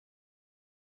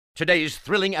Today's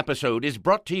thrilling episode is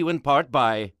brought to you in part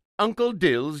by Uncle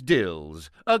Dill's Dills,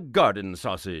 a garden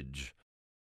sausage.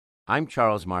 I'm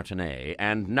Charles Martinet,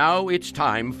 and now it's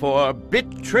time for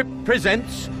Bit Trip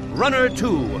Presents Runner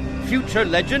 2, Future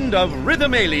Legend of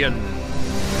Rhythm Alien.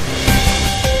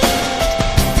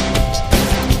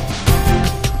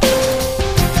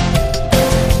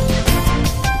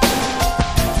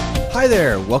 Hi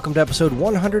there, welcome to episode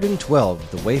 112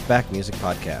 of the Wave Back Music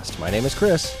Podcast. My name is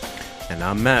Chris. And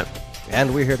I'm Matt.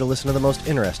 And we're here to listen to the most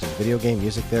interesting video game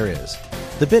music there is.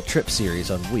 The Bit Trip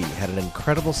series on Wii had an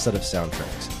incredible set of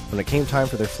soundtracks. When it came time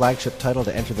for their flagship title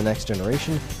to enter the next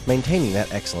generation, maintaining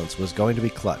that excellence was going to be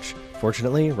clutch.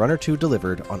 Fortunately, Runner 2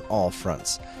 delivered on all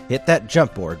fronts. Hit that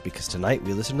jump board, because tonight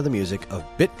we listen to the music of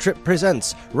Bit Trip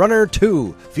Presents Runner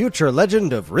 2, Future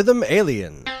Legend of Rhythm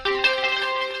Alien.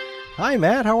 Hi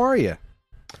Matt, how are you?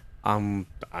 I'm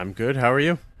good. How are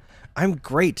you? I'm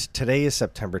great. Today is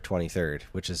September 23rd,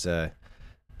 which is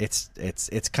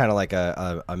it's kind of like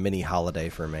a mini holiday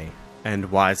for me. And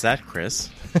why is that, Chris?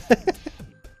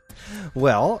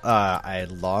 Well, I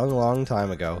long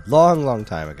time ago,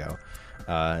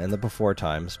 in the before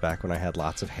times, back when I had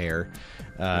lots of hair,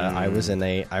 I was in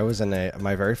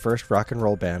my very first rock and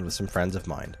roll band with some friends of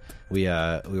mine. We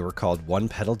were called One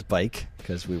Pedaled Bike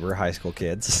because we were high school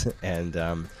kids,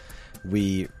 and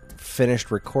we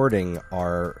finished recording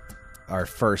our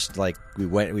first,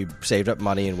 we saved up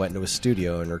money and went into a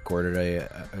studio and recorded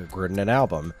an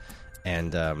album,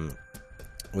 and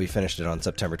we finished it on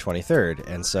September 23rd.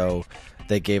 And so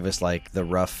they gave us like the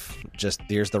rough, just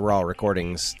here's the raw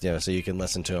recordings, so you can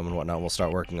listen to them and whatnot. We'll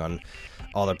start working on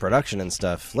all the production and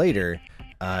stuff later.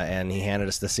 And he handed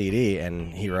us the CD,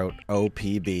 and he wrote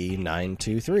OPB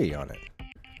 923 on it.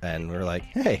 And we were like,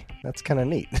 hey, that's kind of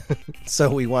neat.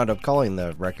 So we wound up calling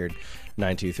the record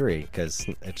 923 because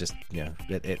it just,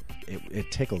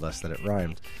 it tickled us that it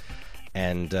rhymed.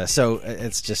 And so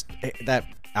it's just, that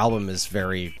album is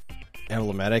very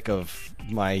emblematic of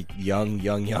my young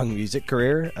music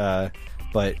career,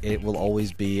 but it will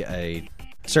always be a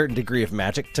certain degree of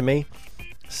magic to me.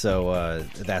 So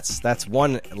that's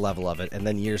one level of it. And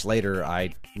then years later,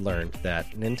 I learned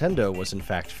that Nintendo was in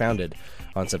fact founded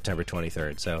on September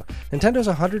 23rd. So Nintendo's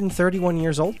 131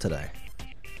 years old today.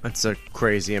 That's a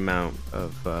crazy amount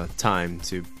of time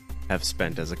to have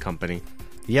spent as a company.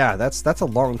 Yeah, that's a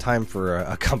long time for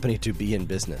a company to be in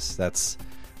business. It's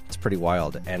pretty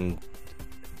wild. And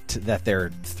that they're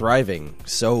thriving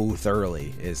so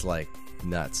thoroughly is like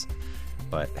nuts.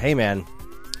 But hey, man.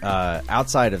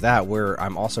 Outside of that,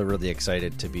 I'm also really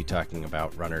excited to be talking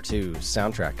about Runner 2's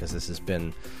soundtrack, because this has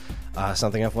been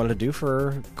something I've wanted to do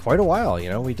for quite a while.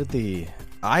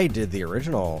 I did the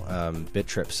original Bit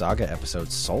Trip Saga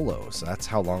episode solo, so that's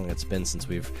how long it's been since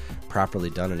we've properly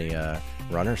done any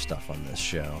Runner stuff on this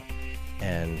show.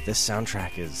 And this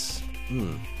soundtrack is,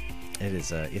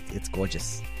 it's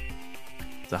gorgeous.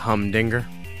 It's a humdinger.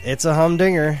 It's a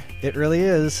humdinger. It really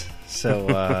is.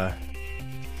 So.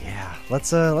 Yeah,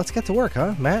 let's get to work,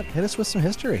 huh? Matt, hit us with some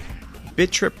history.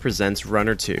 Bit Trip Presents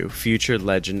Runner 2, Future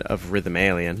Legend of Rhythm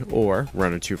Alien, or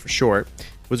Runner 2 for short,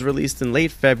 was released in late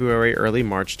February, early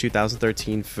March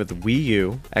 2013 for the Wii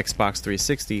U, Xbox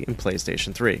 360, and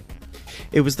PlayStation 3.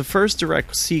 It was the first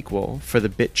direct sequel for the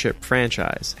Bit Trip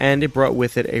franchise, and it brought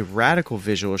with it a radical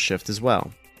visual shift as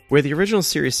well. Where the original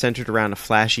series centered around a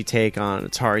flashy take on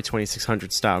Atari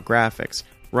 2600 style graphics,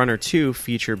 Runner 2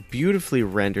 featured beautifully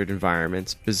rendered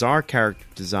environments, bizarre character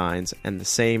designs, and the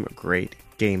same great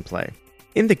gameplay.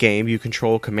 In the game, you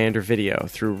control Commander Video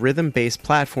through rhythm-based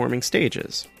platforming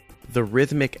stages. The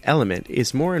rhythmic element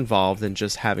is more involved than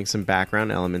just having some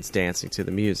background elements dancing to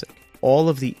the music. All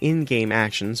of the in-game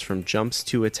actions, from jumps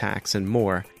to attacks and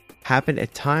more, happen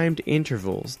at timed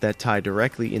intervals that tie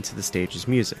directly into the stage's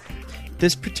music.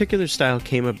 This particular style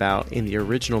came about in the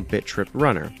original Bit Trip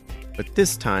Runner, but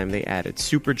this time they added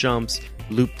super jumps,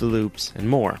 loop-the-loops, and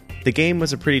more. The game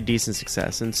was a pretty decent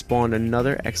success and spawned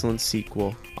another excellent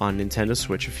sequel on Nintendo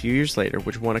Switch a few years later,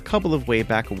 which won a couple of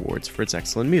Wayback Awards for its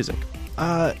excellent music.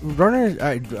 Runner,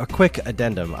 a quick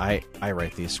addendum. I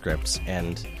write these scripts,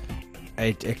 and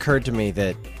it occurred to me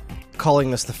that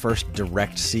calling this the first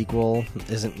direct sequel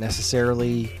isn't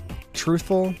necessarily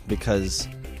truthful, because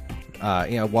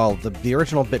while the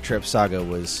original Bit Trip Saga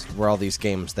were all these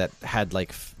games that had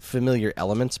like familiar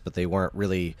elements, but they weren't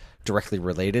really directly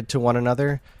related to one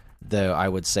another, though I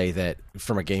would say that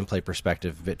from a gameplay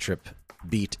perspective, Bit Trip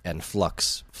Beat and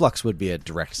Flux would be a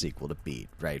direct sequel to Beat,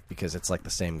 right? Because it's like the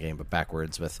same game but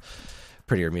backwards with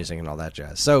prettier music and all that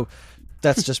jazz. So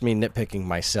That's just me nitpicking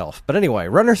myself. But anyway,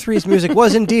 Runner 3's music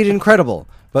was indeed incredible,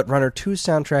 but Runner 2's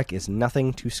soundtrack is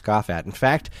nothing to scoff at. In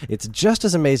fact, it's just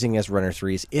as amazing as Runner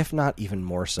 3's, if not even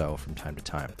more so from time to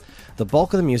time. The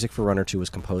bulk of the music for Runner 2 was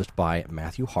composed by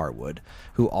Matthew Harwood,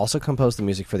 who also composed the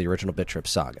music for the original Bit Trip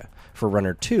saga. For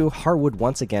Runner 2, Harwood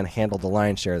once again handled the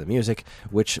lion's share of the music,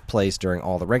 which plays during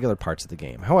all the regular parts of the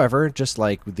game. However, just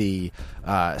like the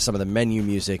some of the menu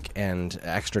music and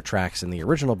extra tracks in the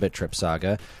original Bit Trip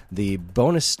saga, the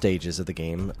bonus stages of the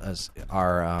game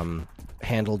are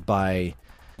handled by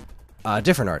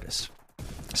different artists.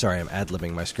 Sorry, I'm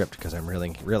ad-libbing my script because I'm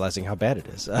really realizing how bad it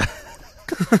is.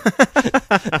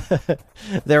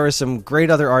 There were some great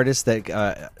other artists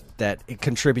that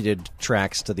contributed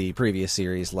tracks to the previous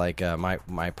series, like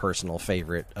my personal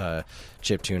favorite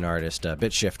chiptune artist,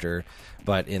 BitShifter.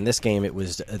 But in this game, it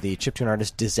was the chiptune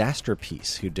artist Disaster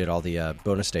Piece who did all the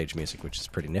bonus stage music, which is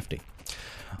pretty nifty.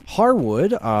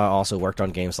 Harwood also worked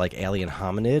on games like Alien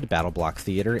Hominid, BattleBlock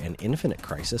Theater, and Infinite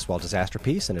Crisis, while Disaster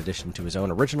Piece, in addition to his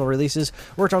own original releases,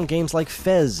 worked on games like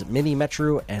Fez, Mini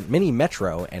Metro,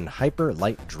 and Hyper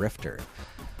Light Drifter.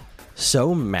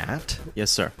 So, Matt.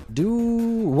 Yes, sir.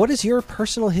 What is your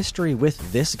personal history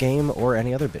with this game or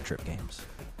any other Bit Trip games?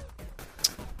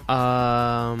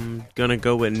 Gonna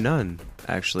go with none,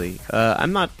 actually.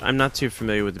 I'm not too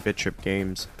familiar with the Bit Trip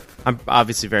games. I'm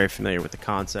obviously very familiar with the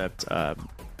concept.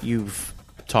 You've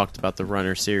talked about the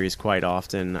Runner series quite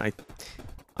often. I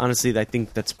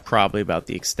think that's probably about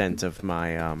the extent of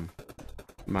my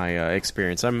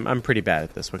experience. I'm pretty bad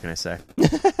at this. What can I say?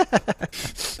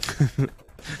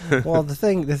 Well, the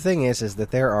thing is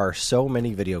that there are so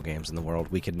many video games in the world,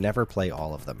 we could never play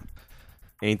all of them.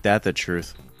 Ain't that the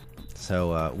truth?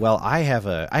 So, I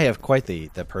have quite the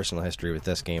personal history with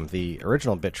this game. The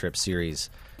original Bit Trip series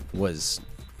was,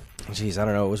 I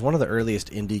don't know, it was one of the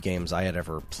earliest indie games I had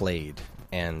ever played,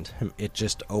 and it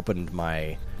just opened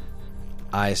my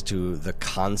eyes to the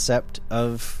concept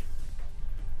of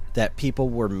that people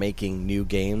were making new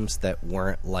games that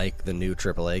weren't like the new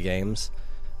AAA games.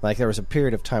 Like, there was a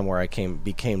period of time where I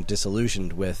became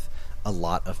disillusioned with a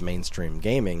lot of mainstream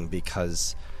gaming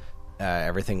because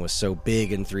everything was so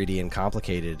big and 3D and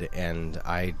complicated, and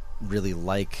I really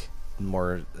like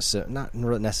more, not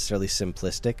necessarily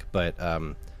simplistic, but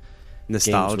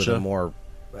nostalgia. Games with a more,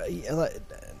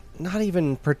 not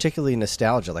even particularly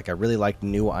nostalgia. Like, I really like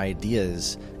new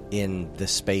ideas in the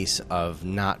space of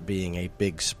not being a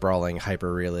big, sprawling,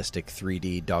 hyper-realistic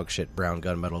 3D dogshit brown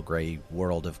gunmetal gray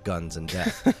world of guns and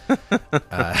death. What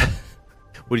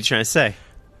are you trying to say?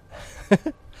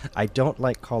 I don't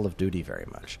like Call of Duty very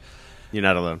much. You're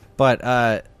not alone. But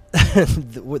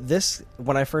this,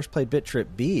 when I first played Bit Trip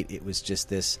Beat, it was just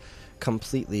this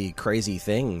completely crazy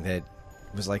thing that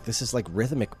was like, this is like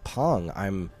rhythmic Pong.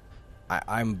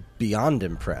 I'm beyond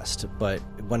impressed. But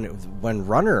when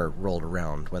Runner rolled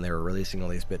around, when they were releasing all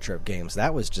these Bit Trip games,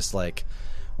 that was just like,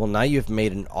 well, now you've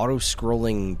made an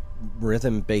auto-scrolling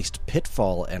rhythm-based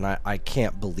Pitfall, and I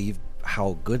can't believe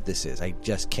how good this is. I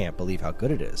just can't believe how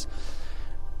good it is.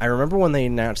 I remember when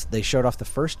they showed off the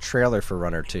first trailer for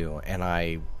Runner 2, and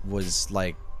I was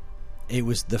like, it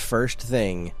was the first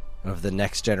thing of the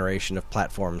next generation of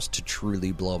platforms to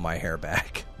truly blow my hair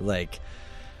back. Like,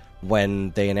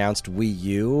 when they announced Wii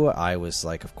U, I was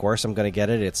like, of course I'm going to get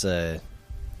it. It's the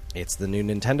new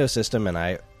Nintendo system, and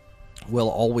I will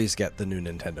always get the new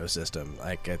Nintendo system.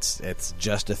 Like, it's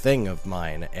just a thing of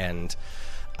mine, and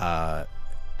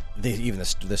even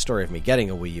the story of me getting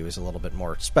a Wii U is a little bit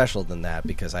more special than that,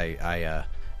 because I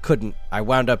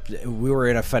wound up, we were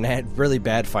in a really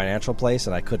bad financial place,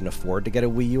 and I couldn't afford to get a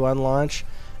Wii U on launch,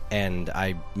 and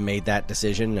I made that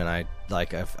decision, and I,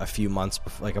 like, a few months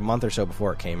before, like a month or so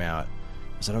before it came out,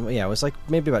 it was like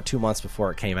maybe about 2 months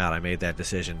before it came out, I made that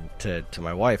decision to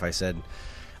my wife. I said,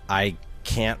 I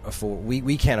can't afford,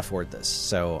 we can't afford this,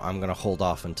 so I'm going to hold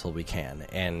off until we can.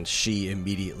 And she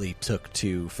immediately took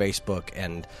to Facebook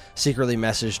and secretly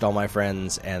messaged all my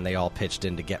friends, and they all pitched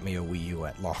in to get me a Wii U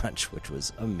at launch, which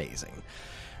was amazing.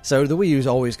 So the Wii U is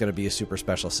always going to be a super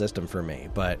special system for me,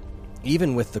 but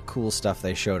even with the cool stuff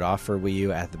they showed off for Wii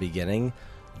U at the beginning,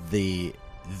 the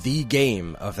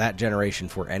game of that generation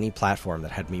for any platform that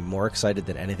had me more excited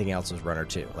than anything else was Runner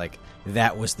 2. Like,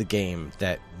 that was the game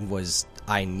that was,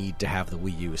 I need to have the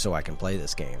Wii U so I can play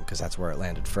this game, because that's where it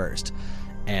landed first.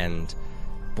 And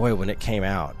boy, when it came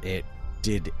out, it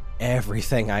did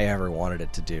everything I ever wanted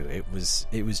it to do. It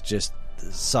was just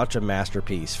such a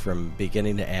masterpiece from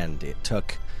beginning to end. It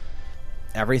took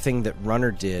everything that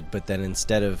Runner did, but then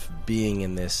instead of being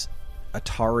in this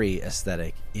Atari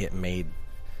aesthetic, it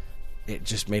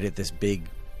just made it this big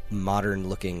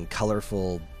modern-looking,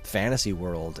 colorful fantasy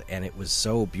world, and it was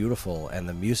so beautiful, and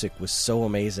the music was so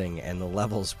amazing, and the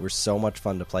levels were so much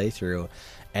fun to play through.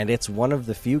 And it's one of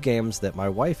the few games that my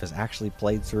wife has actually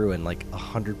played through and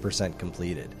 100%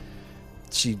 completed.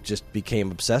 She just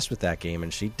became obsessed with that game,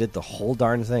 and she did the whole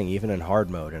darn thing, even in hard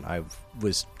mode, and I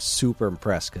was super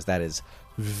impressed because that is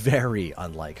very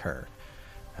unlike her.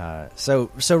 So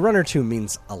Runner 2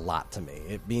 means a lot to me.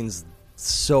 It means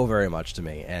so very much to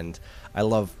me, and I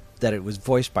love that it was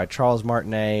voiced by Charles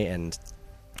Martinet, and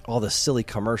all the silly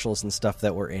commercials and stuff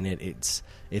that were in it.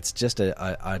 It's just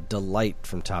a delight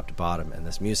from top to bottom, and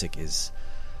this music is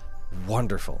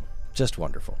wonderful, just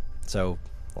wonderful. So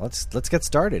let's get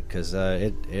started, because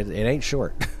it ain't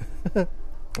short.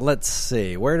 Let's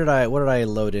see, what did I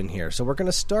load in here? So we're going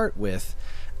to start with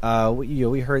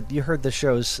you heard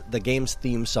the game's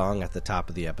theme song at the top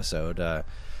of the episode,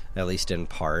 at least in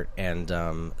part, and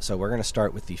so we're going to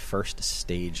start with the first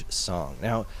stage song.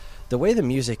 Now, the way the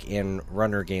music in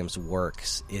Runner games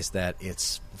works is that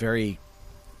it's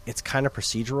kind of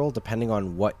procedural depending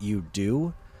on what you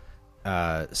do.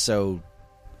 So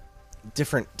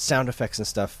different sound effects and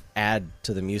stuff add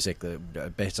to the music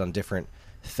based on different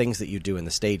things that you do in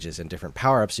the stages, and different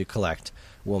power-ups you collect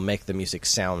will make the music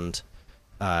sound,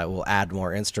 will add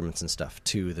more instruments and stuff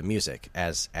to the music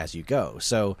as you go.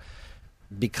 So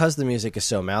because the music is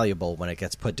so malleable, when it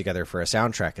gets put together for a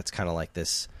soundtrack, it's kind of like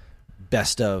this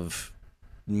best of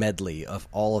medley of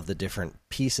all of the different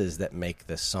pieces that make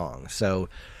this song. So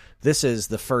this is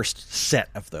the first set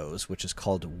of those, which is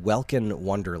called Welkin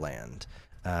Wonderland,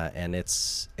 and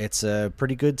it's a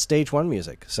pretty good stage 1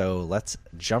 music. So let's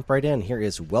jump right in. Here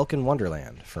is Welkin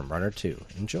Wonderland from Runner 2.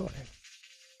 Enjoy.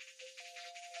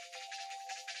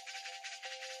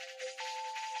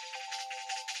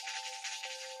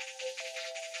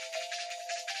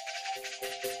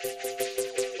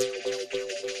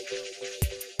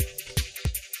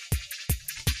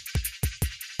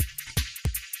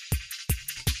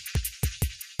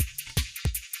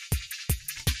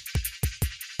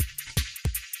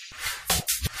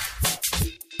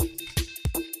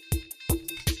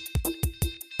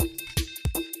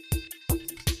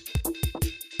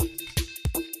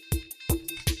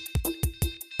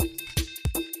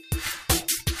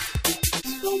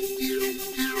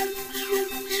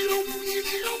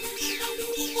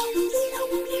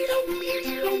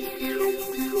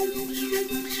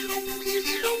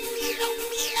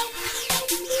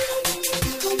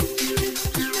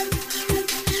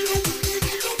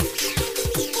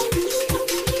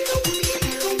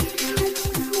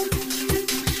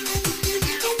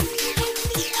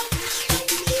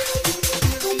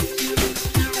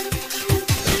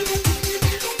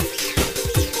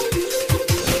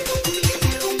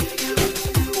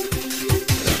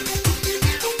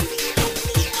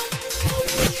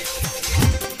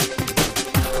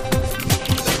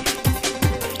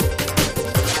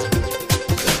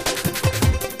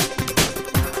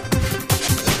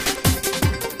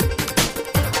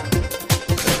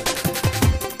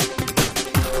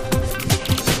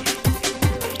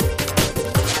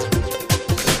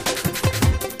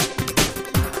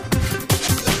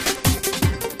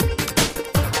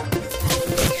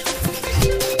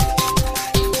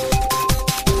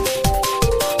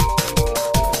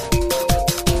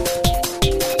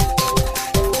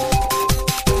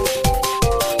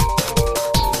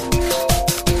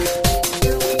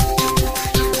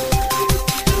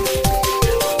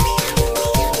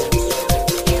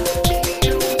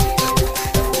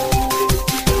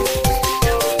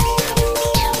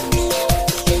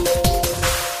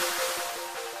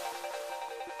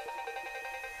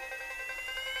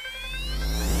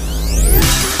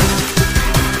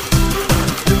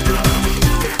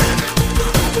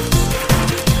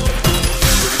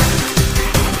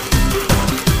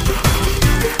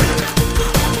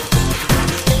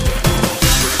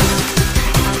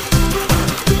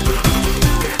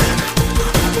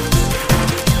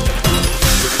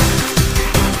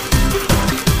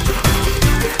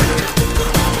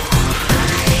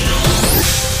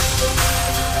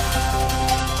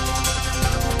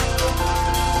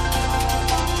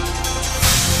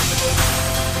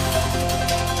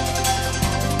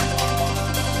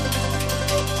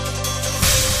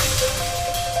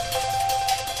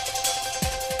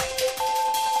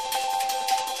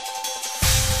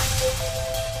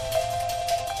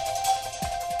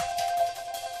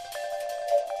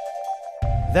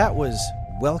 That was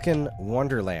Welkin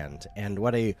Wonderland, and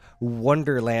what a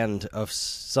wonderland of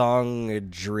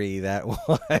songedry that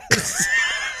was.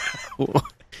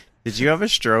 Did you have a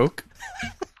stroke?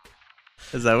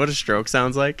 Is that what a stroke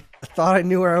sounds like? thought I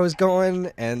knew where I was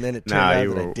going, and then it turned out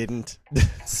you that I were didn't.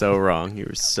 so wrong. You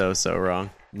were so wrong.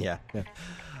 Yeah.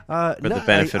 For the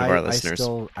benefit of our listeners.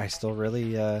 I still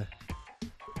really,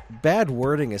 bad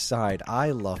wording aside,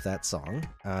 I love that song.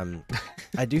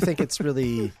 I do think it's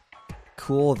really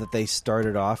cool that they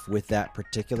started off with that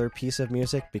particular piece of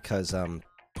music because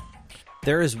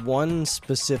there is one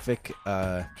specific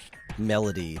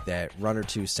melody that Runner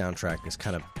 2's soundtrack is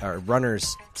kind of, or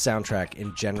Runner's soundtrack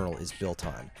in general is built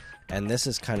on. And this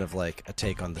is kind of like a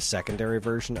take on the secondary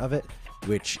version of it,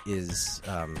 which is,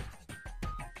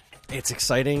 it's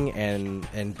exciting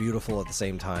and beautiful at the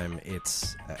same time.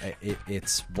 It's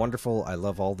wonderful. I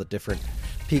love all the different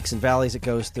peaks and valleys it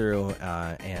goes through.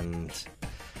 And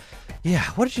yeah,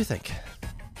 what did you think?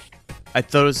 I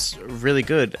thought it was really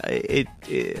good.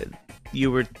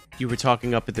 You were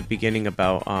talking up at the beginning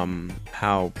about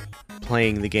how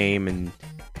playing the game and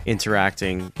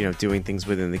interacting, doing things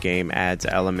within the game adds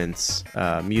elements,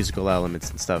 musical elements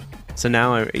and stuff. So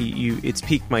now it's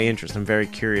piqued my interest. I'm very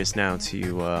curious now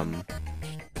to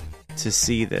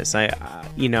see this. I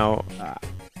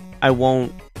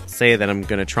won't say that I'm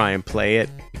gonna try and play it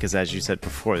because, as you said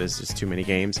before, there's just too many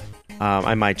games.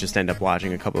 I might just end up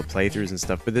watching a couple of playthroughs and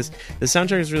stuff. But the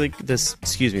soundtrack is really this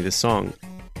song,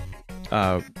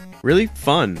 really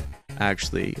fun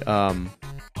actually.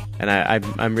 And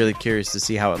I'm really curious to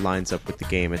see how it lines up with the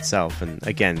game itself. And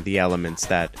again, the elements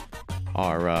that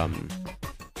are, I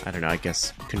don't know, I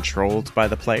guess controlled by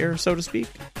the player, so to speak.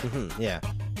 Mm-hmm, yeah.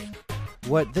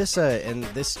 What this, and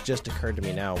this just occurred to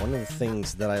me now, one of the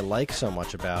things that I like so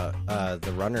much about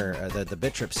the Runner, the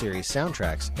Bit Trip series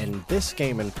soundtracks, and this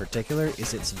game in particular,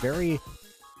 is it's very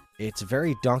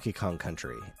Donkey Kong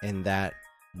Country, in that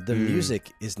the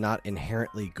music is not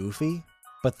inherently goofy,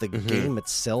 but the game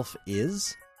itself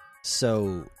is.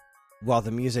 So, while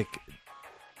the music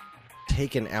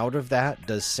taken out of that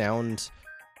does sound,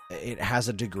 it has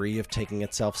a degree of taking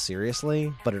itself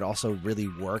seriously, but it also really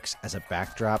works as a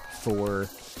backdrop for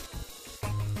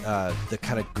the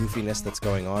kind of goofiness that's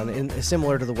going on, and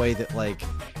similar to the way that like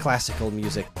classical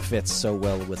music fits so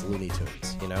well with Looney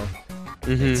Tunes,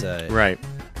 It's right.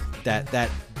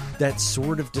 That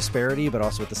sort of disparity, but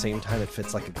also at the same time it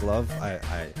fits like a glove. I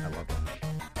love that.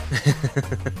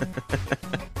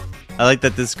 I like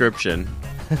that description.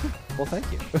 Well, thank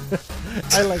you.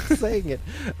 I like saying it.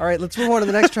 All right, let's move on to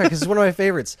the next track. This is one of my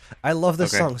favorites. I love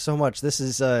this song so much. This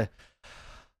is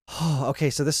okay,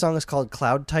 so this song is called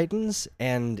Cloud Titans,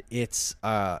 and it's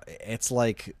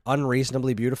like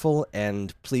unreasonably beautiful,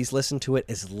 and please listen to it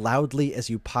as loudly as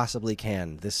you possibly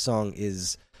can. This song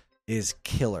is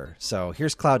killer. So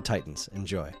here's Cloud Titans.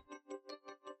 Enjoy.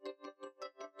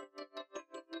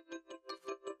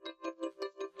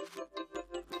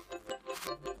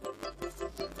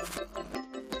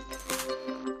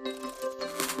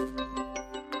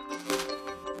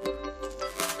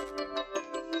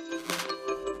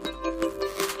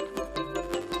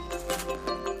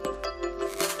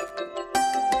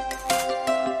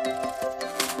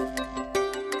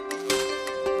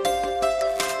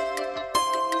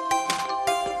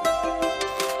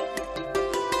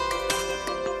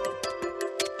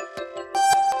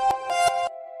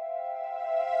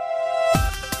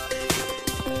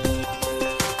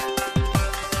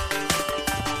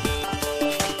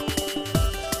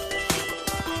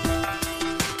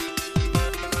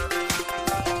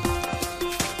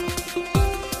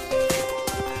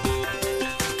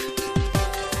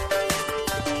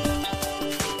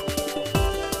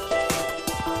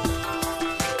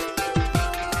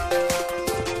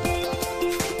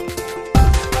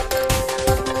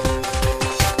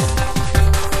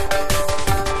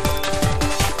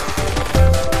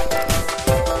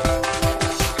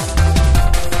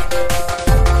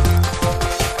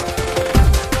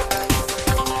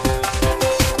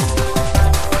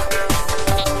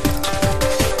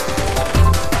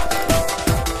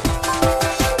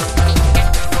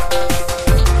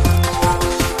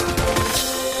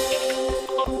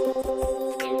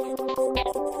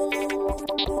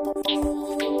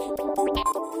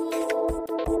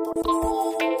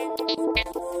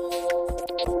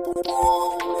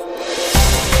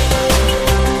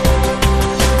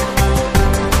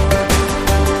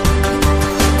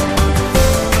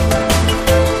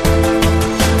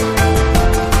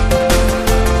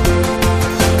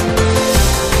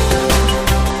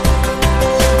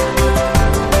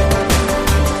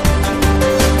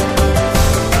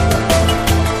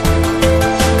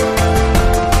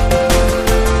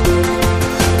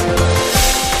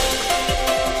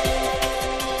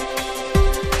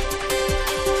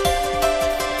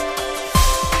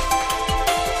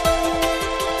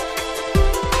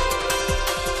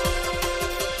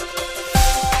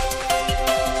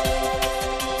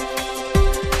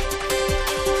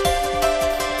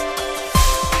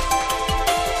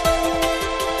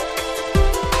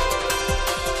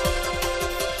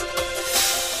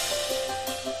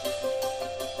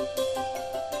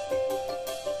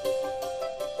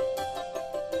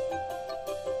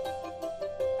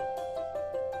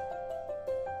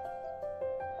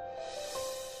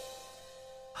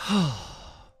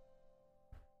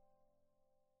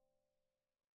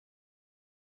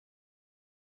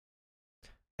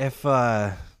 If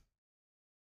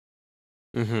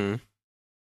Mm-hmm.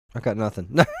 I got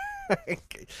nothing.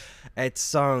 That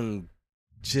song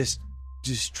just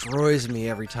destroys me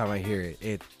every time I hear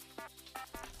it.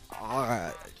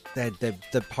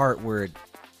 The part where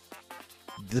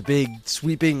the big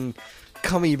sweeping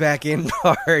coming back in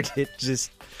part, it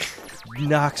just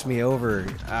knocks me over.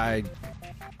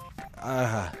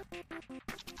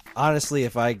 Honestly,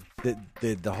 if I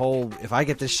if I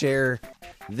get to share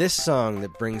this song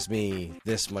that brings me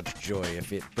this much joy,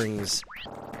 if it brings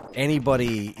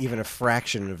anybody even a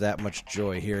fraction of that much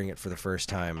joy hearing it for the first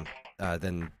time,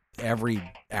 then every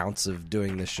ounce of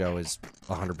doing this show is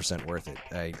 100% worth it.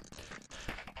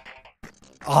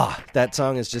 That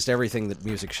song is just everything that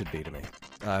music should be to me.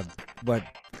 What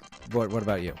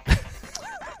about you?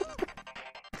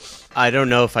 I don't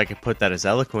know if I could put that as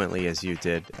eloquently as you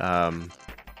did,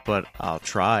 but I'll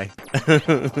try.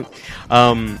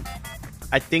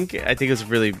 I think it was a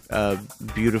really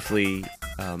beautifully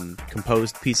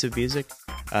composed piece of music,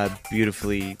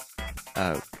 beautifully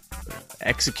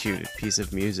executed piece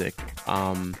of music.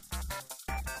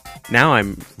 Now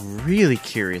I'm really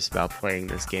curious about playing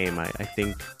this game. I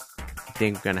think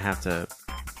I'm gonna have to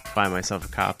buy myself a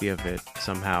copy of it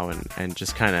somehow and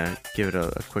just kind of give it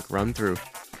a quick run through.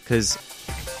 Because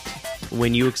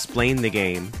when you explain the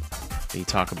game, and you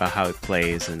talk about how it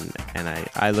plays, and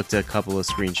I looked at a couple of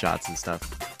screenshots and stuff.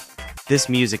 This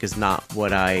music is not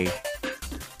what I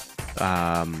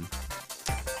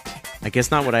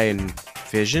guess not what I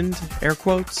envisioned, air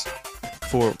quotes,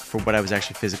 for what I was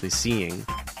actually physically seeing.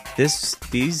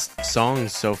 These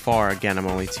songs so far, again, I'm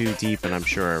only 2 deep, and I'm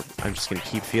sure I'm just going to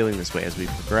keep feeling this way as we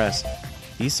progress.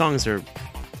 These songs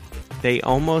they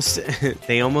almost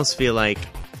feel like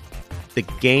the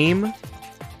game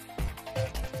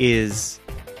is,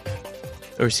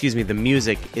 or excuse me, the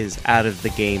music is out of the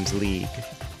game's league.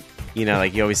 You know,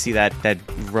 like you always see that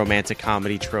romantic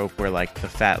comedy trope where like the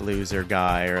fat loser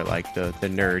guy or like the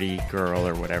nerdy girl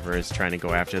or whatever is trying to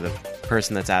go after the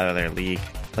person that's out of their league.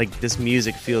 Like this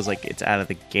music feels like it's out of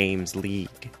the game's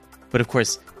league. But of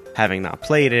course, having not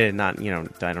played it, I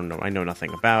know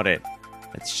nothing about it.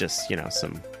 It's just,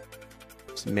 some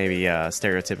maybe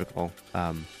stereotypical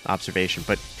observation.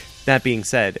 But that being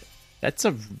said, that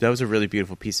was a really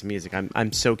beautiful piece of music.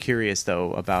 I'm so curious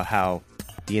though about how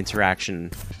the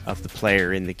interaction of the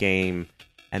player in the game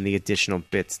and the additional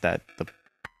bits that the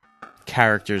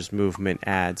character's movement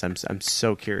adds. I'm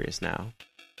so curious now.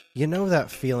 You know that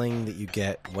feeling that you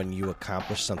get when you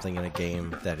accomplish something in a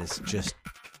game that is just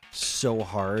so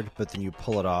hard, but then you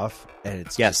pull it off and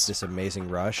it's just this amazing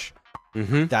rush?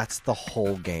 Mm-hmm. That's the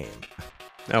whole game.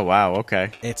 Oh, wow,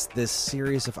 okay. It's this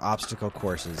series of obstacle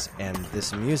courses, and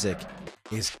this music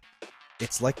is...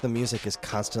 It's like the music is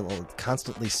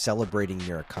constantly celebrating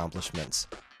your accomplishments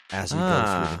as you go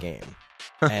through the game.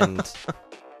 And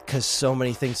because so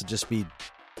many things would just be...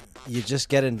 You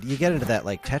get into that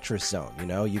like Tetris zone,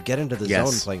 You get into the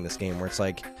zone playing this game where it's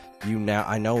like,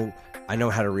 I know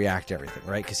how to react to everything,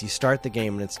 right? Because you start the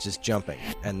game and it's just jumping,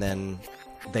 and then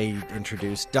they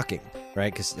introduce ducking,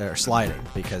 right? Or sliding,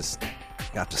 because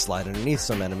you have to slide underneath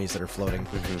some enemies that are floating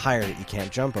higher that you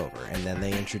can't jump over. And then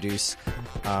they introduce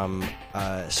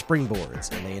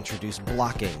springboards, and they introduce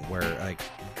blocking, where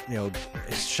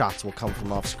shots will come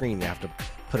from off screen. You have to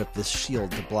put up this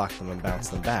shield to block them and bounce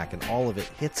them back, and all of it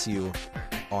hits you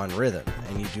on rhythm,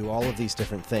 and you do all of these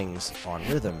different things on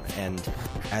rhythm. And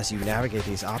as you navigate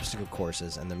these obstacle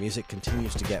courses and the music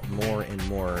continues to get more and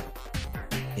more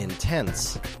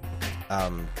intense,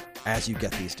 as you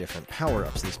get these different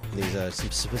power-ups, these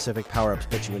specific power-ups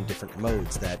put you in different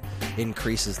modes that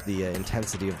increases the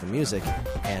intensity of the music,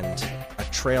 and a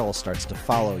trail starts to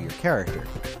follow your character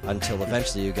until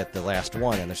eventually you get the last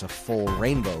one and there's a full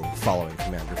rainbow following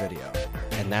Commander Video.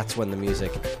 And that's when the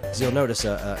music... So you'll notice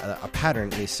a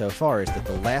pattern, at least so far, is that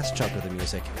the last chunk of the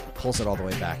music pulls it all the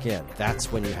way back in.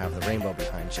 That's when you have the rainbow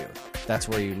behind you. That's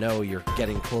where you know you're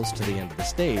getting close to the end of the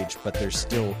stage, but there's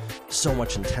still so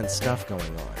much intense stuff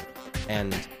going on.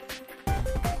 And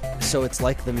so it's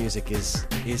like the music is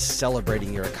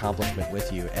celebrating your accomplishment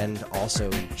with you, and also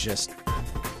just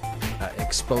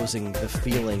exposing the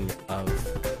feeling of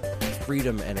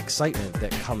freedom and excitement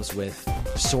that comes with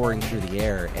soaring through the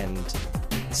air and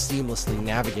seamlessly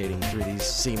navigating through these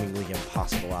seemingly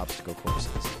impossible obstacle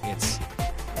courses.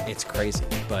 It's crazy.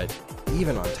 But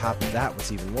even on top of that,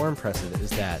 what's even more impressive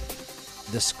is that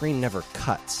the screen never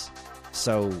cuts.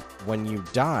 So when you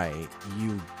die,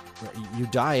 you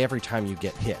die every time you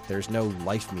get hit. There's no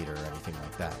life meter or anything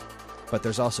like that. But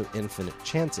there's also infinite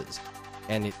chances.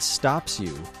 and it stops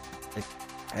you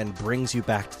and brings you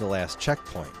back to the last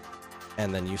checkpoint,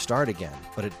 and then you start again,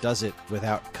 but it does it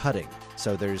without cutting.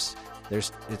 So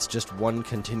it's just one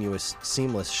continuous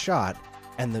seamless shot,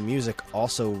 and the music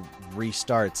also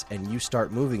restarts and you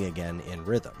start moving again in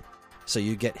rhythm. So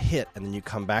you get hit and then you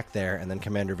come back there, and then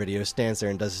Commander Video stands there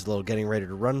and does his little getting ready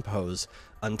to run pose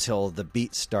until the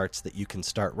beat starts that you can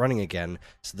start running again,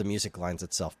 so the music lines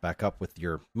itself back up with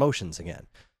your motions again.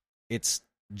 It's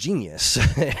genius.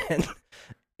 And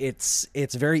it's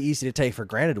very easy to take for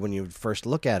granted when you first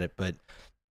look at it, but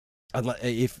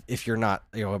if you're not,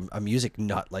 a music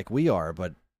nut like we are,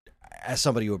 but as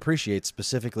somebody who appreciates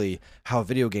specifically how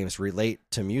video games relate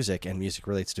to music and music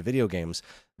relates to video games,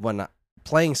 when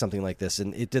playing something like this,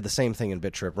 and it did the same thing in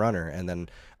Bit Trip Runner, and then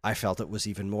I felt it was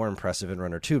even more impressive in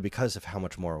Runner 2 because of how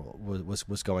much more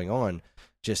was going on.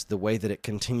 Just the way that it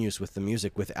continues with the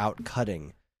music without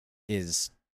cutting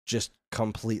is just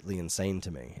completely insane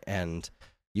to me. And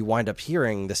you wind up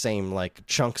hearing the same like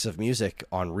chunks of music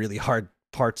on really hard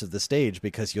parts of the stage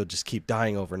because you'll just keep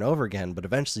dying over and over again, but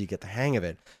eventually you get the hang of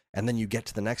it, and then you get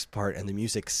to the next part and the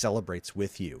music celebrates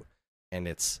with you, and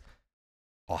it's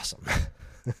awesome.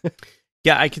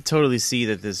 Yeah, I could totally see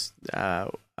that this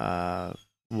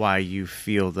why you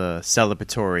feel the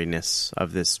celebratoriness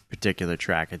of this particular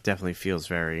track. It definitely feels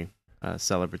very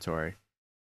celebratory.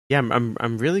 Yeah,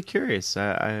 I'm really curious.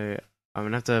 I'm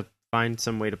gonna have to find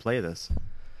some way to play this.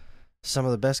 Some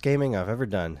of the best gaming I've ever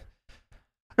done.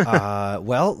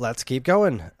 Well, let's keep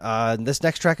going. This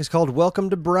next track is called Welcome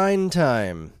to Brine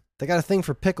Time. They got a thing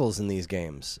for pickles in these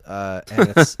games,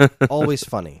 and it's always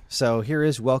funny. So here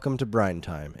is Welcome to Brine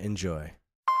Time. Enjoy.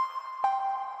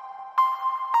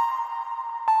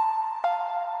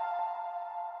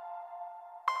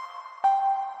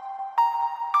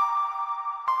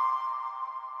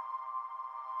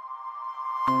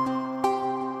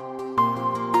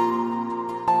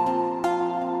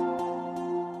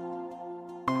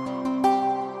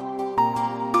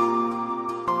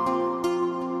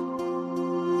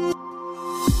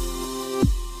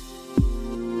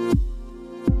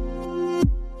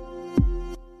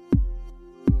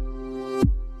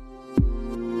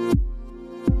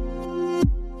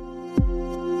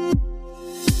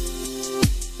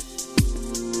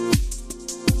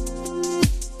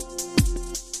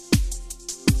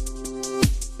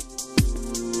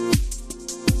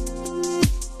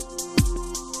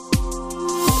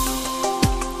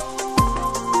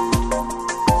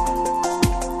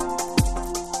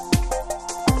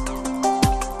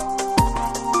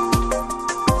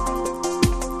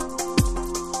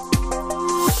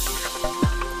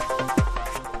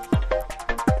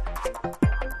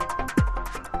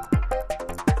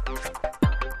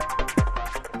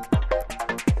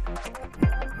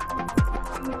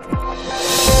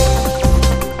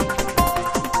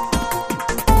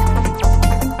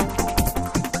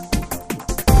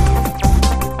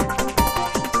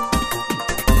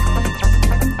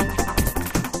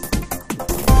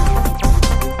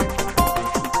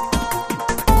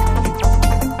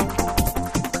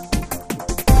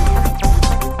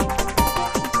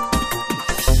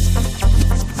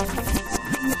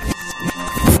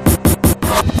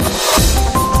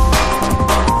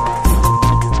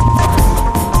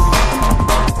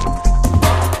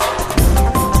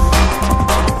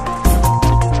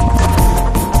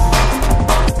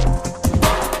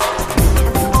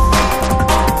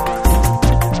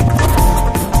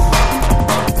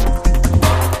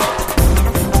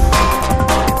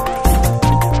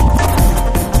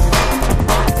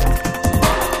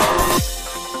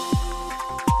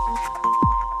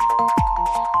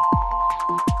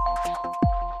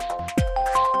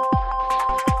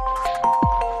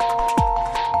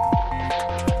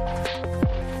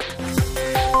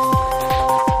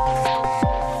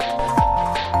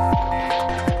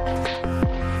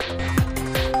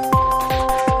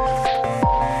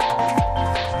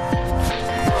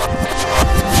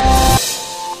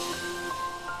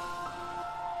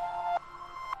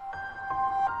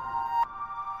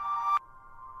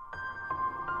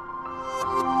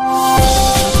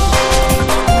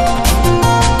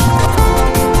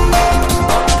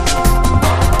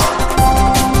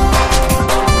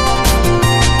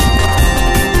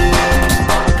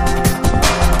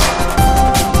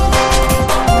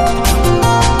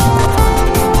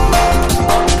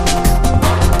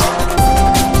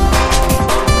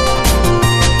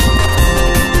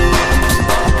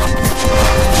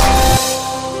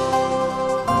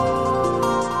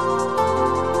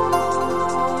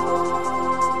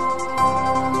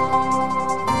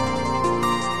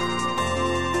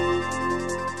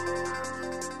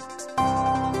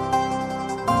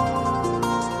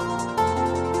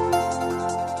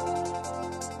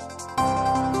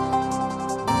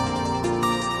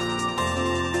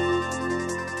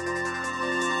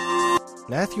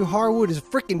 Matthew Harwood is a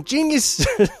freaking genius.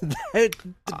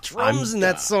 The drums in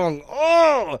that song.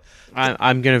 Oh,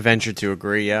 I'm gonna venture to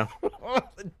agree. Yeah,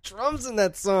 the drums in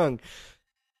that song.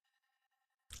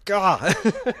 God.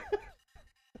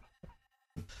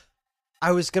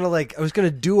 I was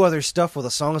gonna do other stuff while the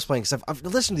song was playing because I've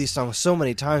listened to these songs so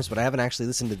many times, but I haven't actually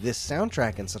listened to this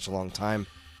soundtrack in such a long time.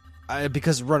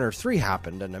 Because Runner 3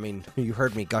 happened, and I mean, you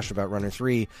heard me gush about Runner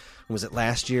 3. Was it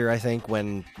last year, I think,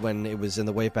 when it was in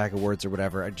the Wayback Awards or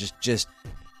whatever? I just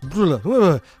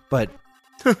but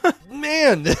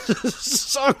man, this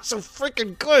song's so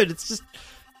freaking good. It's just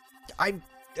I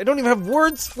don't even have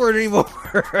words for it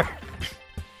anymore.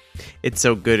 it's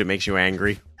so good it makes you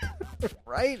angry.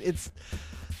 Right? It's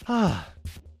I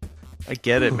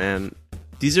get it, man.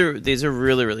 These are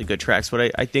really, really good tracks. What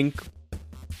I think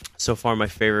so far my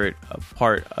favorite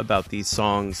part about these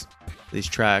songs, these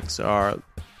tracks, are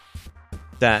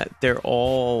that they're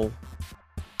all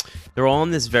in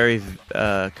this very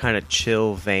kind of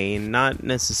chill vein, not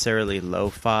necessarily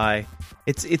lo-fi.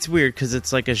 It's weird because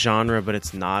it's like a genre, but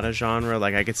it's not a genre.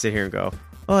 Like I could sit here and go,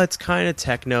 oh, it's kind of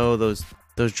techno. Those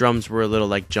drums were a little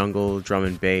like jungle drum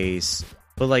and bass,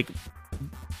 but like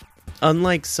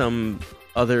unlike some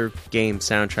other game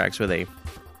soundtracks where they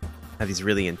have these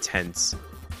really intense,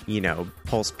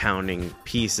 pulse pounding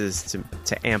pieces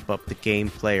to amp up the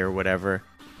gameplay or whatever,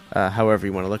 however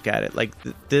you want to look at it. Like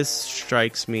this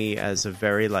strikes me as a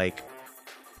very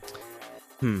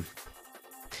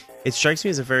it strikes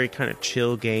me as a very kind of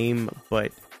chill game,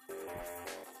 but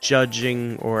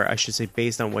judging, or I should say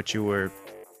based on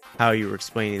how you were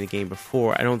explaining the game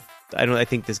before, I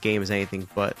think this game is anything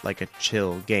but like a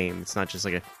chill game. It's not just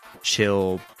like a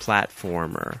chill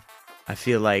platformer. I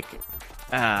feel like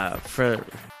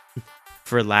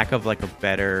for lack of like a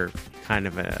better kind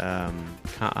of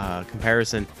a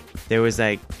comparison, there was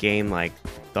that game like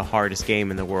the hardest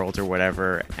game in the world or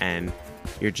whatever, and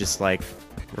you're just like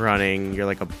running, you're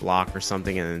like a block or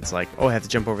something, and it's like, oh, I have to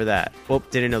jump over that. Oh,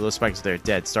 didn't know those spikes are there,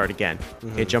 dead, start again.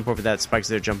 Okay, jump over that, spikes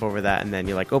are there, jump over that, and then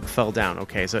you're like, oh, fell down.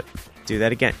 Okay, so do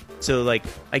that again. So like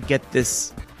I get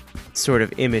this sort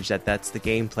of image that's the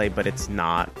gameplay, but it's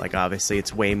not. Like obviously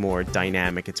it's way more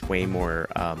dynamic, it's way more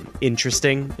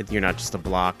interesting. You're not just a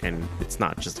block, and it's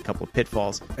not just a couple of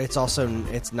pitfalls.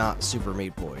 It's not Super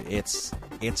Meat Boy. It's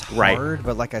hard, right.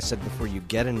 But like I said before, you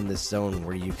get in this zone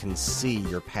where you can see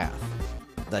your path.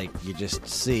 Like you just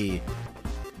see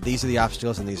these are the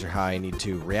obstacles and these are how I need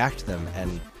to react to them,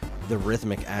 and the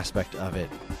rhythmic aspect of it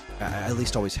at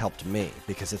least always helped me,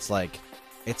 because it's like,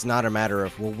 it's not a matter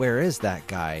of, well, where is that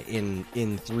guy in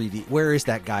 3D? Where is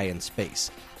that guy in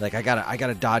space? Like I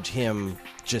gotta dodge him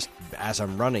just as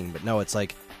I'm running. But no, it's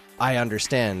like, I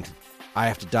understand. I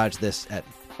have to dodge this at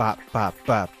bop, bop,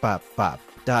 bop, bop, bop.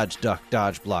 Dodge, duck,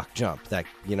 dodge, block, jump. That,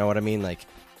 you know what I mean? Like,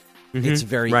 it's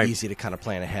very easy to kind of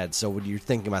plan ahead. So when you're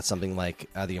thinking about something like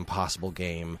the Impossible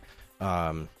Game,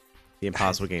 the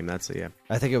Impossible Game, that's it. Yeah,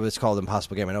 I think it was called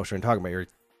Impossible Game. I know what you're talking about. You're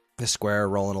the square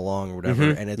rolling along or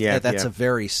whatever, and that's a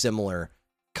very similar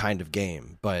kind of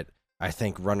game. But I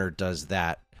think Runner does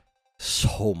that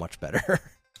so much better.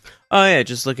 Oh yeah,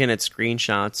 just looking at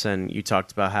screenshots, and you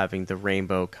talked about having the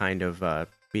rainbow kind of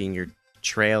being your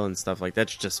trail and stuff like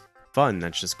that's just fun.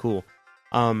 That's just cool.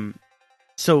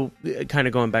 So kind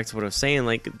of going back to what I was saying,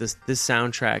 like this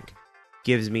soundtrack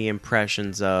gives me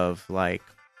impressions of like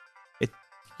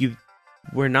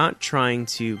we're not trying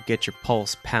to get your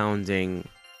pulse pounding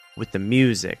with the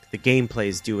music. The gameplay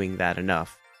is doing that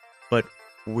enough, but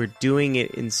we're doing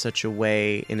it in such a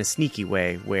way, in a sneaky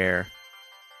way, where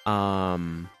how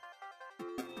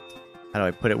do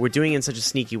I put it? We're doing it in such a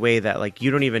sneaky way that like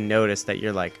you don't even notice that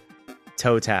you're like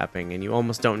toe tapping, and you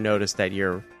almost don't notice that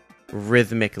you're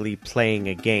rhythmically playing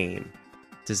a game.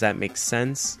 Does that make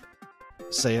sense?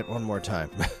 Say it one more time.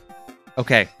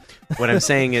 Okay. What I'm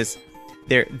saying is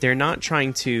they're not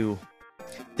trying to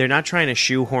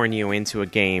shoehorn you into a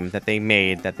game that they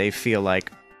made that they feel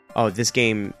like, oh, this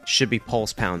game should be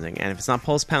pulse pounding, and if it's not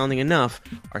pulse pounding enough,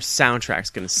 our soundtrack's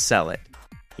going to sell it.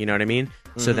 You know what I mean?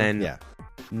 Mm-hmm. So then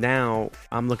now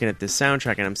I'm looking at this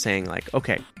soundtrack and I'm saying like,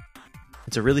 okay,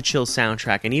 it's a really chill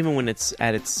soundtrack, and even when it's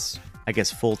at its, I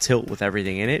guess, full tilt with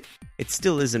everything in it, it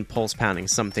still isn't pulse pounding.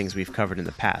 Some things we've covered in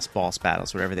the past, boss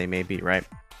battles, whatever they may be, right?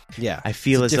 Yeah, I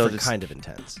feel it's as a though different kind of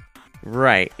intense.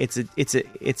 Right, it's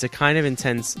a kind of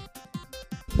intense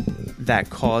that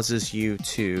causes you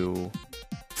to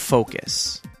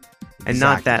focus, and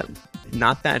exactly.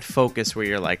 not that focus where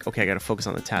you're like, okay, I got to focus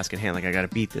on the task at hand, like I got to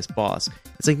beat this boss.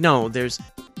 It's like, no,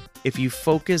 if you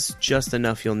focus just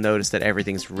enough, you'll notice that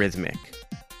everything's rhythmic,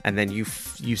 and then you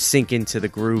sink into the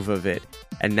groove of it,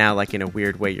 and now, like in a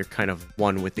weird way, you're kind of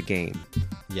one with the game.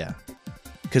 Yeah.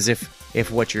 Because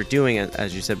if what you're doing,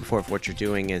 as you said before, if what you're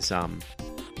doing is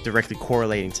directly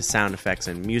correlating to sound effects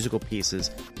and musical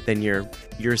pieces, then you're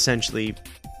essentially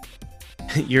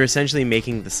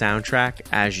making the soundtrack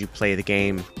as you play the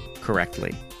game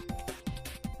correctly.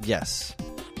 Yes.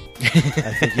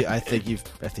 I think you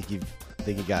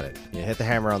got it. You hit the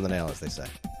hammer on the nail, as they say.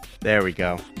 There we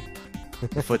go.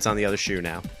 Foot's on the other shoe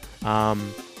now.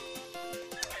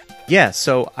 Yeah,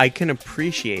 so I can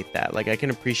appreciate that. Like, I can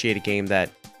appreciate a game that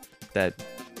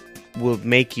will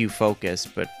make you focus,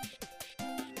 but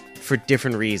for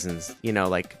different reasons. You know,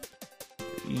 like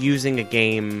using a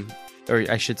game, or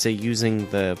I should say using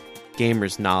the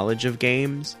gamer's knowledge of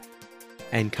games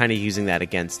and kind of using that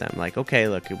against them. Like, okay,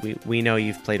 look, we know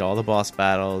you've played all the boss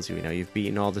battles, we know you've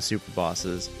beaten all the super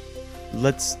bosses.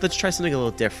 Let's try something a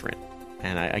little different.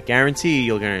 And I guarantee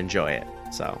you're going to enjoy it.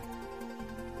 So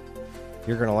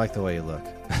you're going to like the way you look.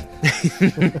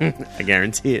 I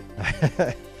guarantee it.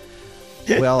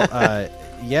 Well,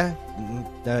 yeah,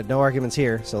 no arguments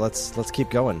here. So let's keep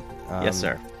going. Yes,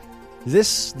 sir.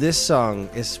 This song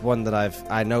is one that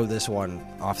I know this one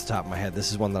off the top of my head.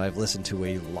 This is one that I've listened to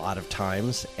a lot of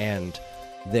times, and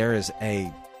there is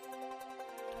a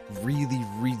really,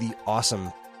 really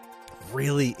awesome,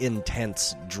 really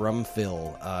intense drum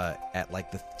fill at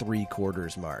like the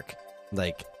 3/4 mark.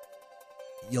 Like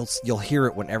you'll hear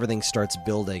it when everything starts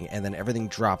building, and then everything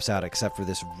drops out except for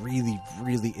this really,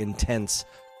 really intense,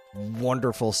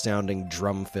 wonderful sounding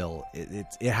drum fill.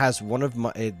 It has one of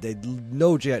my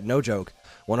no joke,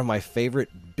 one of my favorite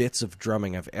bits of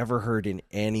drumming I've ever heard in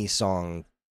any song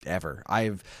ever.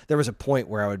 There was a point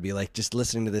where I would be like just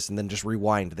listening to this and then just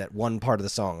rewind that one part of the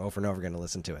song over and over again to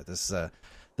listen to it. This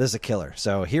is a killer.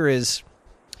 So here is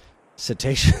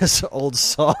Cetaceous Old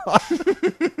Song.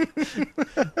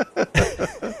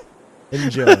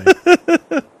 Enjoy.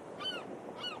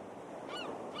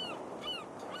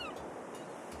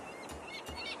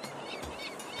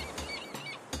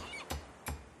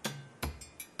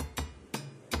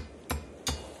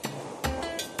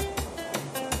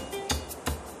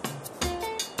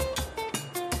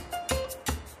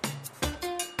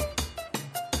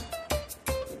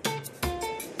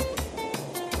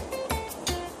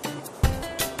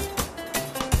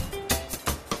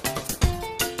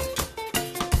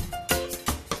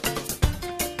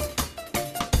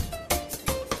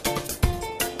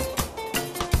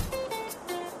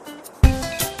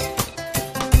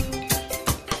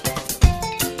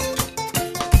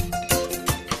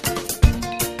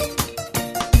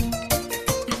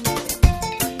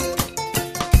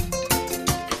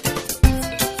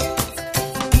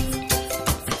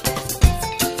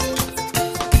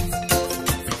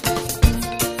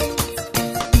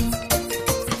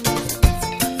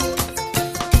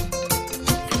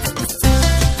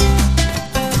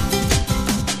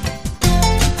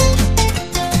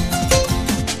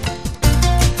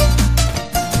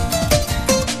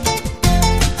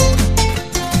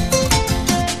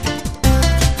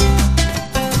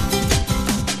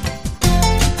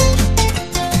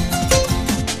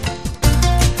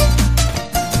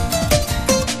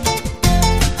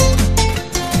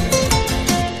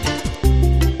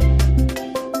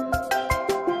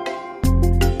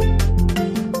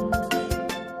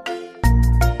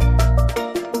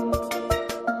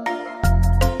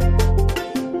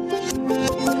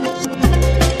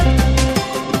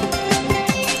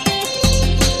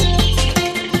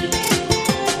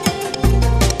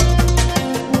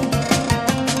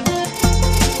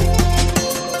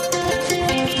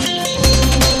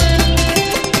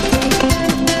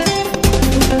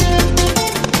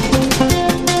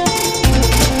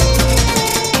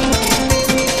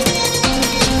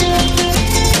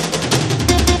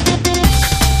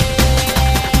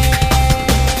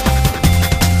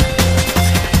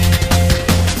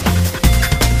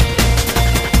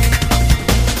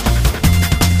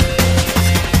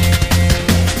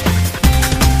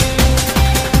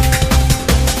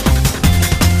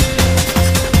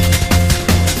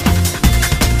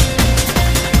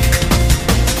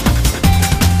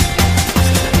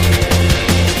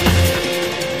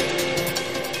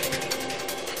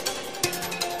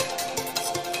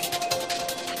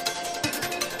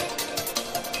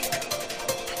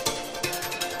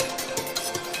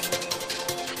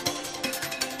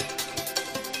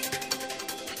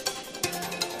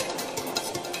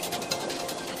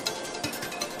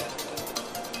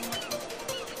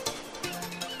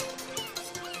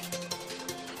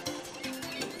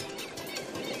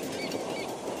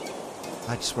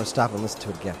 I just want to stop and listen to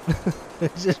it again. I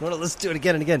just want to listen to it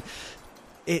again and again.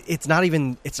 It's not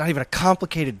even a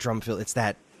complicated drum fill. It's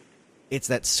that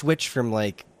switch from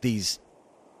like these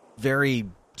very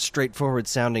straightforward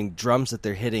sounding drums that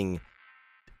they're hitting,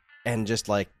 and just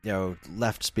like,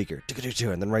 left speaker,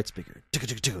 and then right speaker,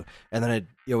 and then it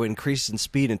increases in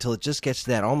speed until it just gets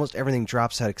to that. Almost everything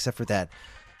drops out except for that.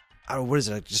 I don't know, what is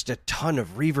it? Just a ton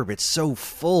of reverb. It's so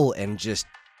full and just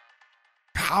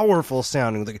powerful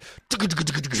sounding. Like,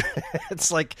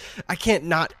 it's like I can't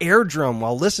not air drum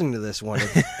while listening to this one.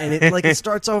 And it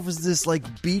starts off as this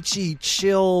like beachy,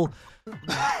 chill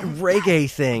reggae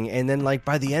thing, and then like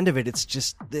by the end of it, it's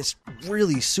just this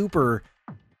really super,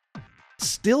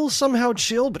 still somehow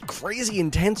chill but crazy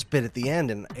intense bit at the end,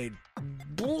 and it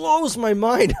blows my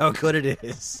mind how good it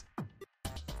is.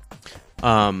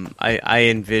 I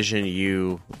envision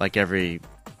you like every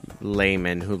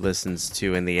layman who listens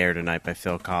to "In the Air Tonight" by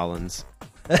Phil Collins.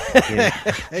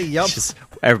 Yup. Just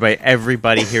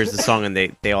everybody hears the song and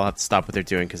they all have to stop what they're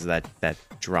doing because of that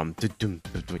drum,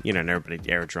 and everybody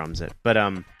air drums it. But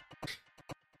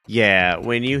yeah,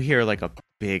 when you hear like a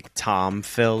big tom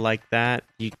fill like that,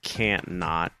 you can't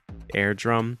not air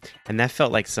drum, and that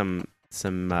felt like some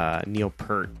Neil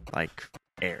Peart like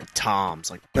air toms,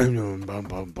 like boom boom boom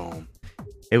boom boom.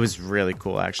 It was really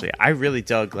cool, actually. I really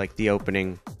dug like the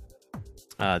opening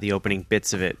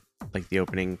bits of it, like the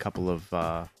opening couple of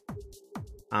I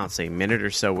don't say minute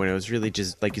or so, when it was really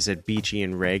just like you said, beachy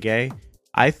and reggae.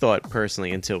 I thought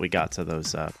personally, until we got to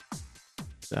those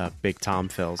big tom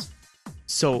fills.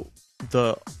 So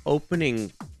the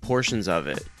opening portions of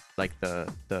it, like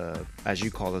the as you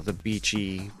call it, the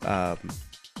beachy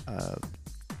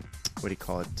what do you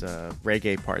call it,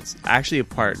 reggae parts, actually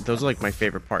those are like my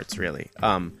favorite parts, really.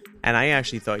 And I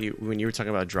actually thought when you were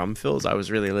talking about drum fills, I was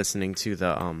really listening to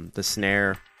the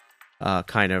snare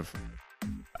kind of,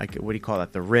 like, what do you call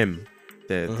that, the rim,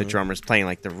 the drummer's playing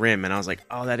like the rim, and I was like,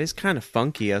 oh, that is kind of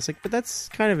funky. I was like, but that's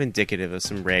kind of indicative of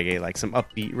some reggae, like some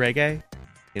upbeat reggae.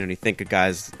 When you think of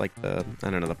guys like the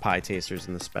Pie Tasters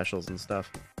and the Specials and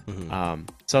stuff. Mm-hmm.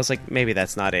 So I was like, maybe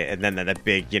that's not it. And then that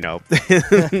big,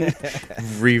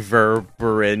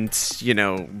 reverberant,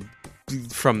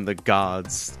 from the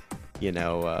gods,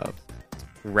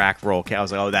 rack roll. I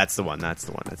was like, oh, that's the one. That's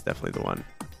definitely the one.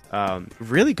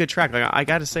 Really good track. Like, I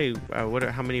gotta say,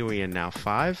 how many are we in now?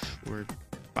 5? We're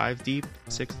 5 deep,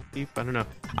 6 deep. I don't know.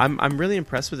 I'm really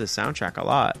impressed with the soundtrack a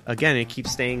lot. Again, it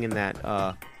keeps staying in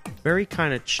that very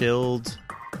kind of chilled,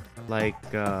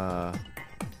 like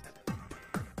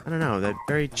I don't know, that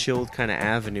very chilled kind of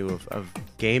avenue of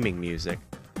gaming music.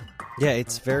 Yeah, it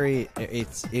is very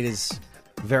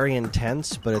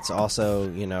intense, but it's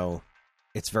also,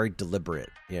 it's very deliberate.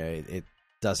 Yeah, it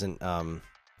doesn't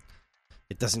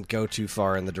go too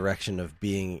far in the direction of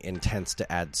being intense to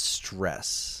add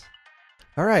stress.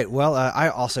 All right, well, I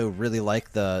also really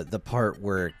like the part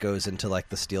where it goes into like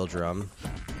the steel drum.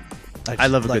 I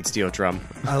love a good steel drum.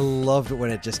 I love it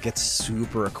when it just gets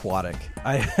super aquatic.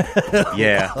 I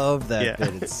love that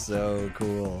bit. It's so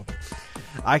cool.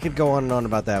 I could go on and on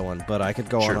about that one, but I could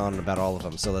go on and on about all of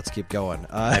them, so let's keep going.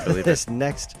 I believe this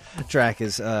next track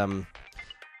is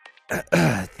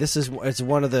it's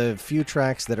one of the few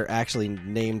tracks that are actually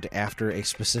named after a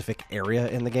specific area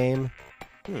in the game.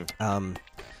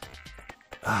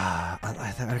 I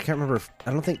can't remember.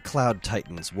 I don't think Cloud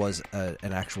Titans was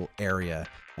an actual area.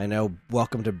 I know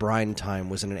Welcome to Brine Time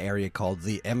was in an area called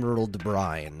the Emerald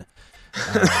Brine.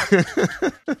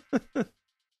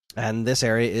 And this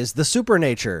area is the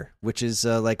Supernature, which is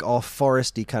like all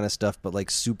foresty kind of stuff, but like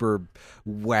super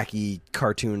wacky,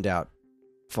 cartooned out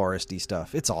foresty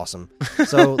stuff. It's awesome.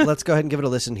 So let's go ahead and give it a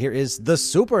listen. Here is the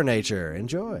Supernature.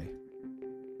 Enjoy.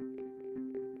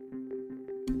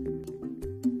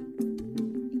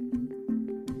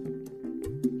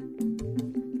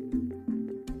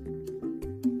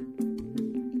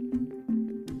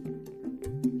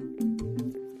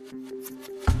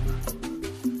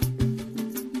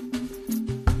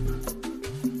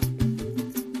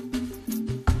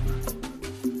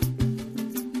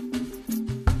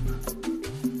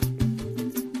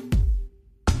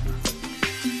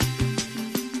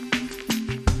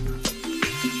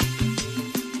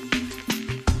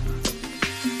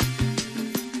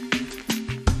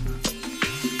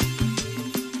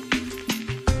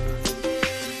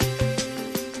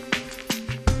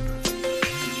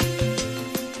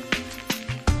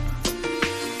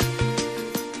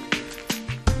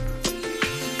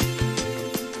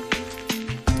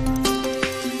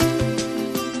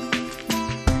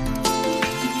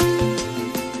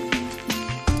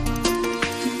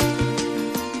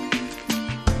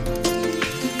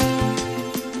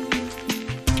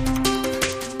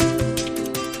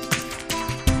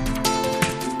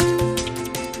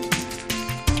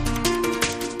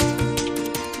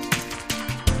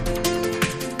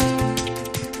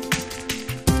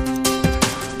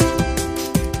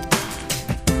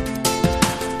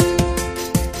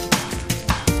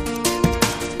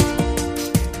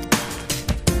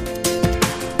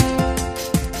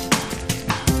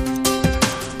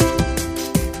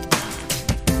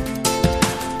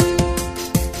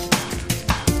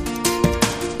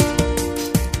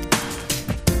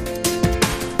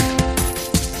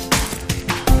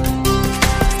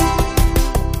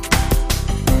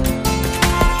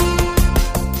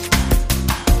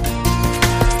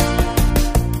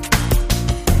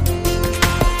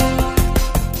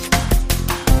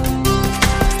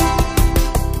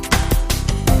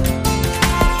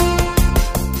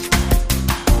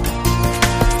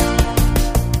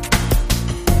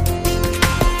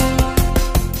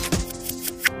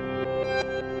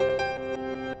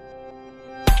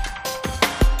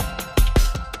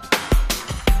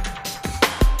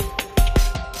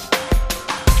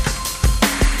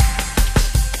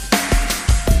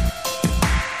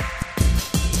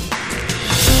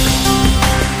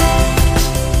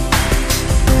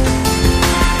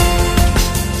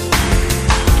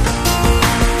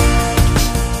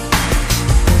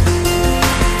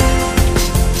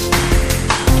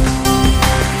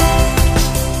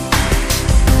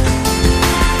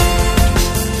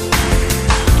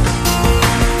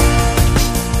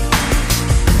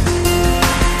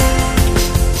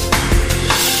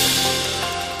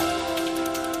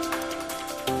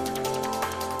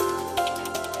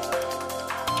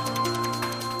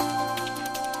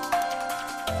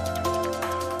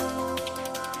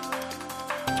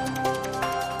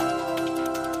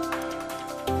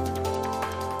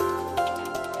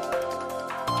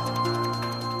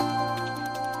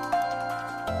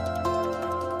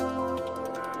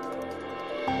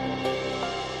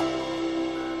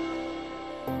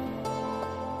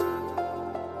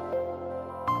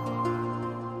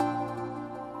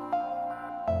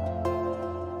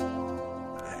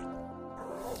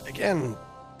 again,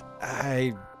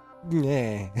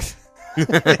 yeah.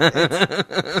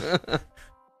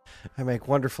 I make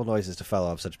wonderful noises to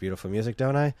follow up such beautiful music,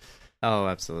 don't I? Oh,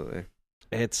 absolutely.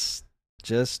 It's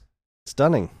just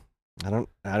stunning. I don't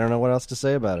know what else to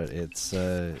say about it. It's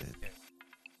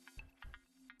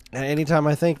anytime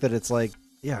I think that it's like,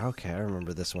 yeah, okay, I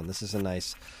remember this one. This is a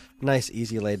nice,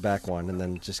 easy, laid back one, and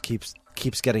then just keeps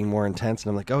getting more intense,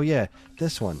 and I'm like, oh yeah,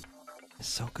 this one is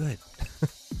so good.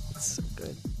 It's so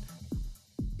good.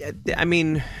 Yeah, I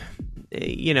mean,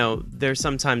 there's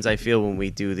sometimes I feel when we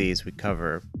do these, we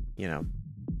cover,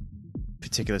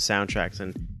 particular soundtracks,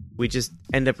 and we just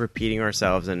end up repeating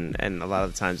ourselves, and a lot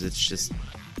of the times it's just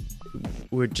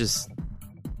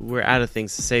we're out of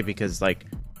things to say because like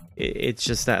it's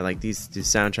just that like these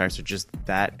soundtracks are just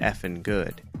that effing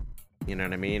good, you know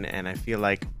what I mean? And I feel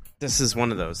like this is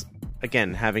one of those.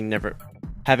 Again, having never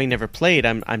played,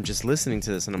 I'm just listening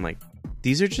to this and I'm like,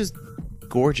 these are just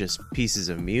gorgeous pieces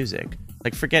of music.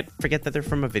 Like forget that they're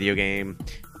from a video game.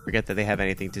 Forget that they have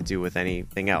anything to do with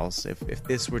anything else. If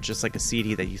this were just like a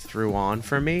CD that you threw on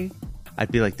for me,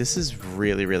 I'd be like, this is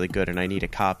really, really good, and I need a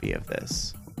copy of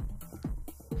this.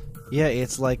 Yeah,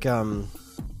 it's like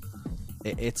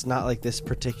it's not like this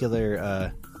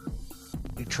particular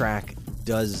track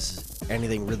does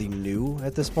anything really new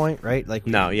at this point, right? Like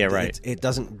no, yeah, right. It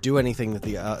doesn't do anything that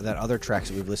that other tracks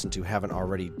that we've listened to haven't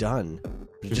already done.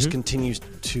 It just continues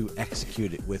to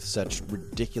execute it with such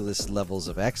ridiculous levels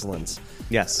of excellence.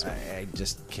 Yes, I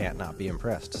just can't not be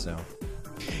impressed. So,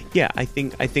 yeah, I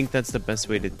think that's the best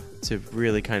way to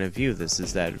really kind of view this,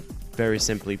 is that very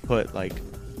simply put, like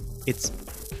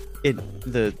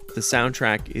the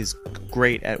soundtrack is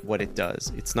great at what it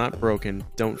does. It's not broken.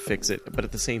 Don't fix it. But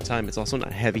at the same time, it's also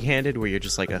not heavy-handed where you're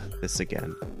just like, this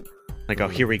again. Like, oh,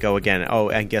 here we go again. Oh,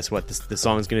 and guess what? The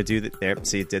song's going to do that. There,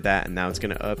 see, it did that, and now it's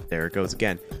going to up. There it goes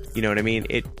again. You know what I mean?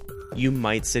 You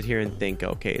might sit here and think,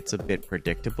 okay, it's a bit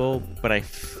predictable, but I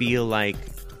feel like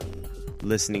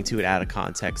listening to it out of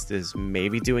context is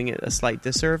maybe doing it a slight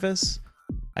disservice.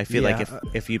 I feel like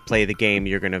if you play the game,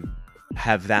 you're going to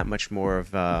have that much more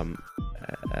of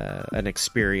an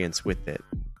experience with it.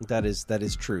 That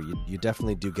is true. You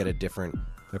definitely do get a different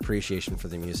appreciation for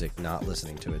the music not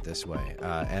listening to it this way.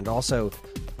 And also,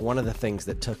 one of the things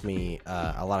that took me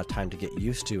a lot of time to get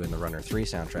used to in the Runner 3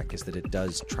 soundtrack is that it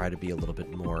does try to be a little bit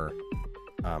more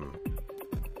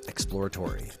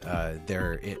exploratory.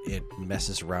 It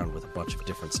messes around with a bunch of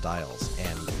different styles,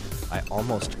 and I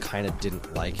almost kind of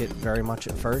didn't like it very much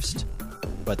at first,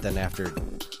 but then after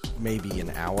maybe an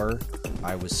hour,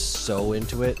 I was so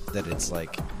into it that it's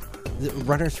like the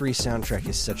Runner 3 soundtrack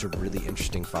is such a really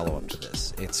interesting follow-up to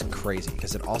this. It's crazy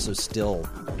because it also still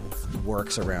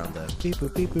works around the beep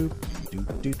boop beep boop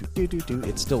doo doo doo doo doo.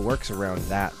 It still works around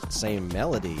that same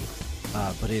melody,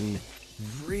 but in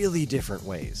really different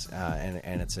ways,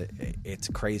 and it's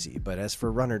crazy. But as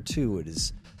for Runner 2, it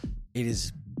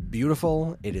is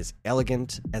beautiful, it is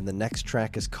elegant, and the next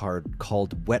track is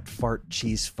called Wet Fart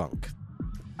Cheese Funk.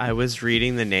 I was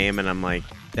reading the name and I'm like,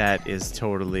 that is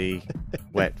totally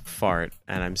Wet Fart,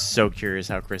 and I'm so curious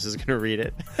how Chris is going to read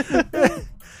it.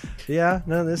 Yeah,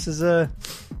 no, this is I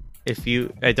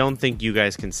don't think you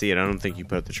guys can see it. I don't think you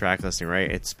put the track listing right.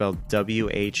 It's spelled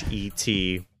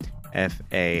WHETFAHRT.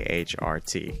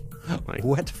 Like,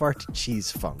 Wet Fart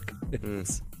Cheese Funk.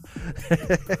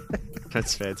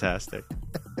 That's fantastic.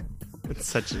 It's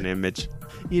such an image.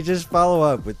 You just follow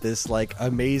up with this like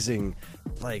amazing,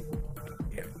 like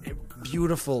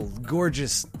beautiful,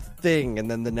 gorgeous thing, and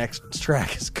then the next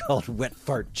track is called Wet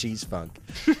Fart Cheese Funk.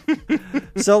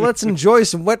 So let's enjoy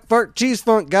some Wet Fart Cheese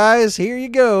Funk, guys. Here you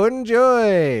go.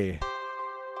 Enjoy.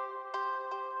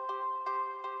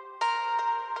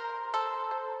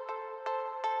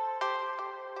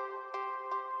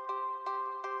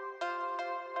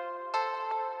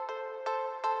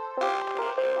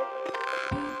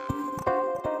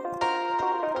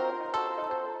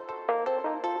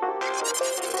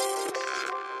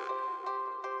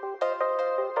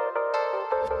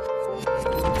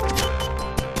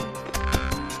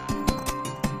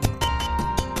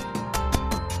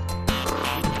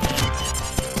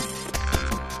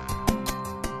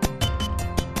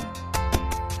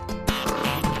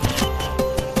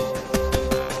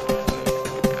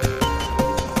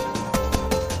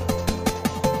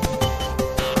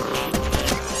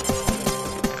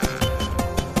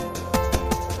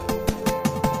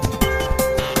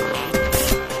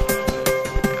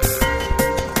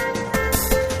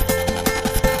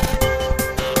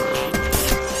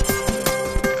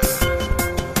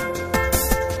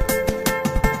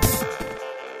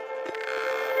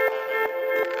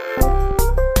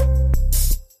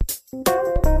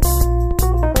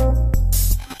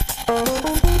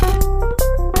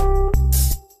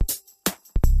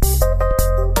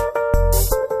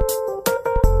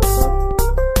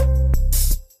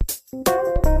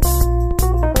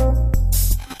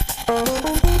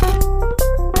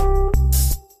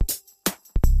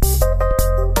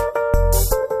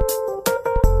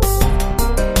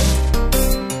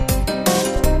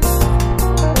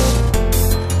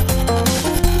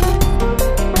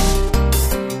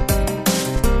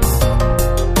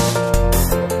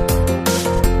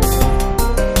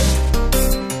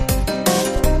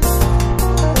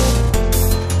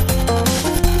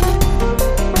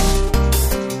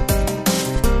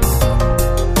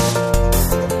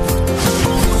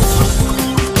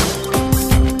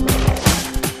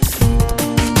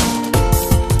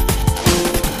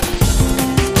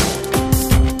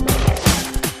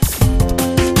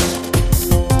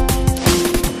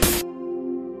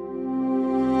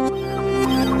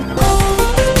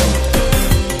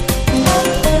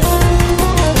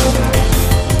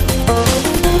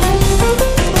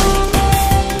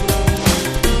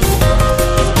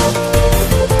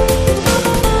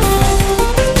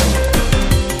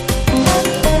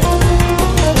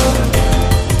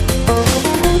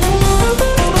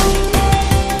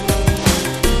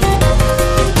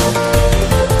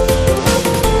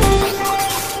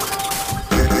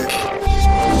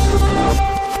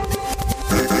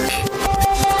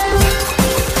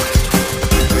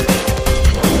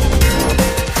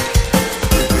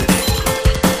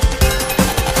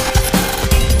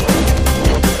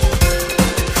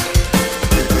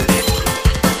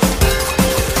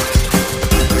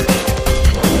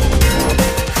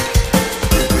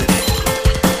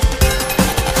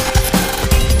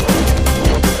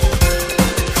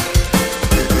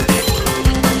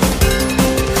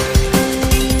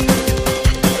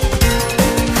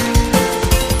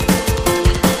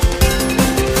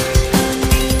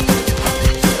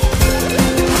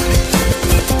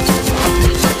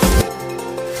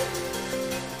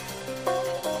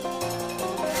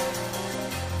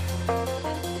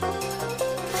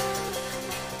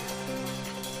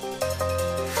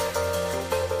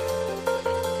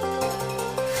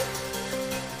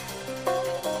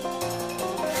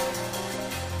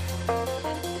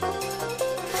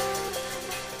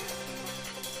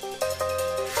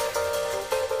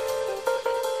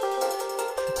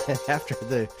 after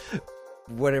the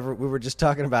whatever we were just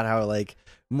talking about how like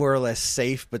more or less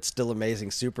safe but still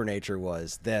amazing Supernature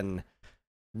was, then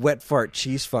Wet Fart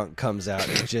Cheese Funk comes out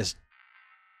and just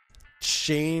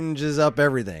changes up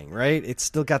everything, right? It's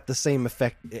still got the same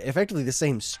effectively the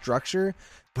same structure,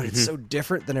 but it's so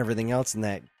different than everything else, and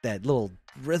that little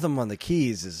rhythm on the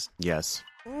keys is... Yes.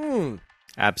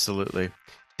 Absolutely.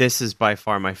 This is by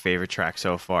far my favorite track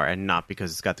so far, and not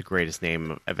because it's got the greatest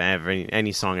name of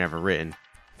any song ever written.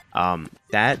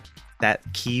 That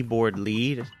keyboard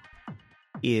lead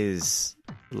is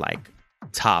like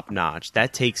top notch.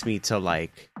 That takes me to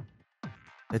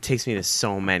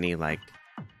so many like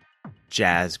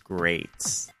jazz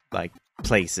greats, like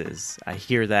places. I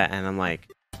hear that and I'm like,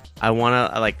 I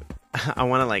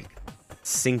wanna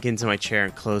sink into my chair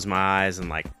and close my eyes and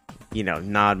like, you know,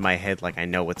 nod my head like I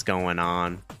know what's going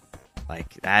on.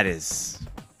 Like that is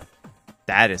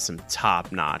some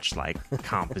top notch like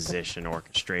composition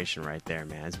orchestration right there,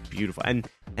 man. It's beautiful. And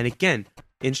again,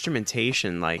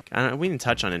 instrumentation, like we didn't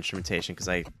touch on instrumentation because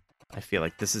I feel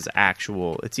like this is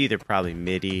actual. It's either probably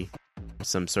MIDI,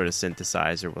 some sort of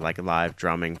synthesizer with like live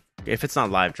drumming. If it's not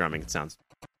live drumming, it sounds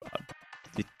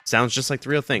just like the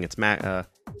real thing. It's what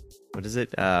is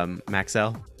it?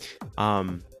 Maxell.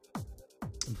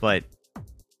 But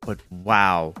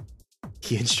wow,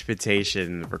 the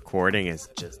instrumentation recording is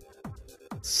just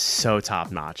so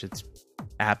top notch. It's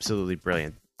absolutely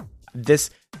brilliant.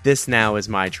 This now is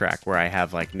my track where I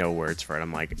have like no words for it.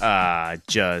 I'm like,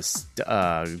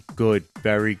 good,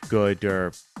 very good,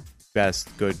 or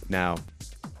best, good now.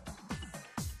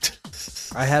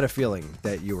 I had a feeling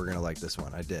that you were gonna like this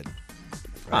one. I did.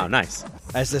 Right? Oh, nice.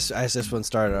 As this one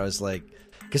started, I was like,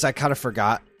 because I kind of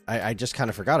forgot. I just kind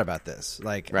of forgot about this.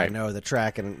 Like, right. I know the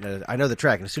track, and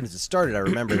as soon as it started, I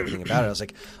remembered everything about it. I was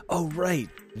like, "Oh, right,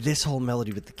 this whole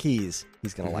melody with the keys.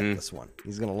 He's gonna like this one.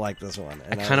 He's gonna like this one."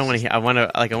 And I kind of want to. I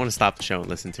want to stop the show and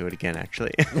listen to it again.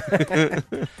 Actually,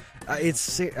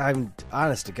 I'm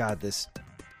honest to God, this.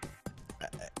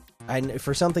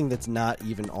 For something that's not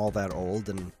even all that old,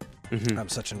 and I'm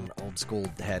such an old school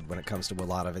head when it comes to a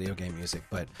lot of video game music,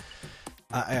 but.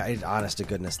 Honest to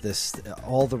goodness,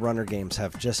 all the Runner games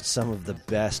have just some of the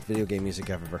best video game music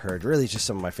I've ever heard. Really, just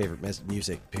some of my favorite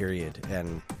music, period.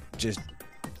 And just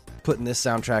putting this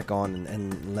soundtrack on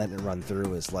and letting it run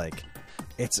through is like,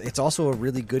 it's also a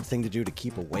really good thing to do to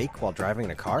keep awake while driving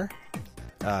in a car.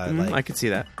 I could see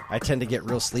that. I tend to get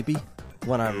real sleepy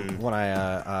when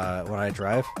I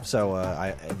drive,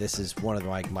 so this is one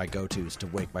of my go-tos to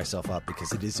wake myself up,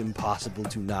 because it is impossible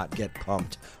to not get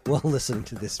pumped while listening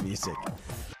to this music,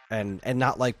 and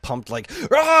not like pumped like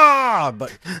ah,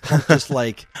 but pumped just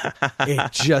like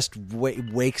it just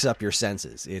wakes up your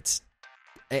senses.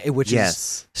 Which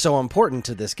is so important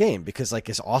to this game, because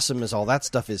like as awesome as all that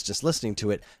stuff is, just listening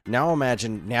to it, now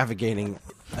imagine navigating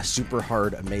a super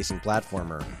hard, amazing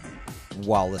platformer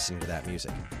while listening to that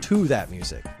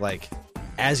music, like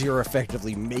as you're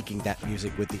effectively making that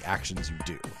music with the actions you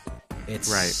do. It's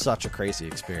such a crazy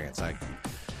experience. I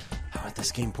want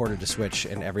this game ported to Switch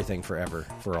and everything forever,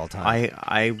 for all time.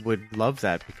 I would love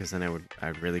that, because then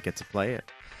I'd really get to play it.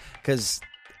 Because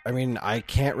I mean, I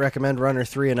can't recommend Runner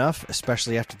 3 enough,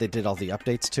 especially after they did all the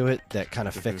updates to it that kind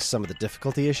of fixed some of the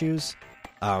difficulty issues.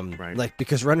 Like,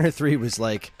 because Runner 3 was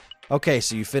like, okay,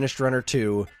 so you finished Runner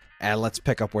 2, and let's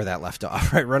pick up where that left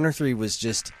off, right? Runner 3 was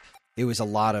just, it was a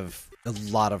lot of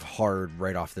hard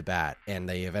right off the bat, and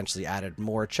they eventually added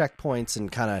more checkpoints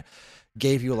and kind of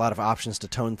gave you a lot of options to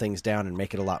tone things down and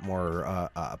make it a lot more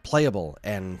playable.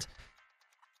 And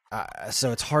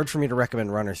so it's hard for me to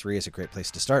recommend Runner 3 as a great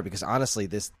place to start, because honestly,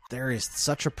 there is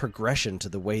such a progression to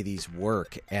the way these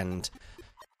work, and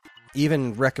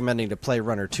even recommending to play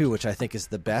Runner 2, which I think is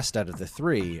the best out of the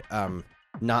three,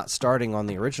 not starting on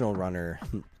the original Runner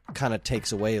kind of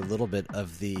takes away a little bit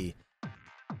of the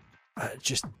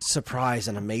just surprise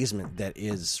and amazement that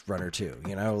is Runner 2.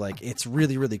 You know, like, it's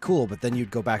really, really cool, but then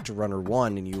you'd go back to Runner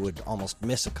 1 and you would almost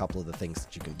miss a couple of the things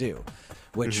that you can do.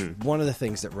 Which, one of the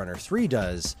things that Runner 3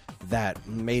 does that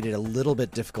made it a little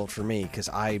bit difficult for me, because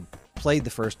I played the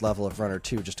first level of Runner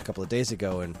 2 just a couple of days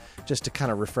ago, and just to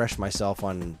kind of refresh myself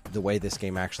on the way this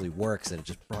game actually works, and it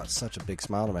just brought such a big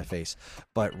smile to my face.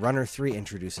 But Runner 3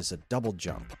 introduces a double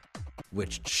jump,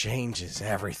 which changes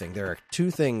everything. There are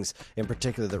two things in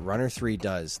particular that Runner 3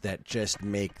 does that just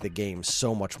make the game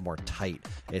so much more tight.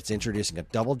 It's introducing a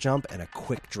double jump and a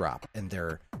quick drop, and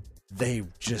they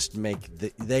just make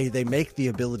they make the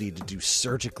ability to do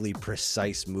surgically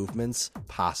precise movements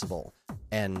possible.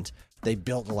 And they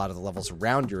built a lot of the levels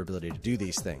around your ability to do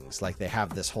these things. Like, they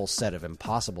have this whole set of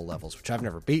impossible levels, which I've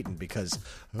never beaten because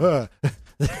but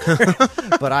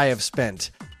I have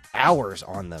spent hours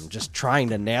on them just trying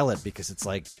to nail it because it's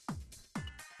like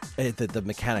the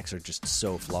mechanics are just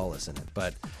so flawless in it.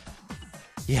 But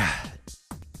yeah,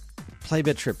 play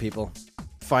Bit Trip, people.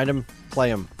 Find them, play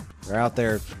them. They're out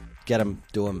there. Get them,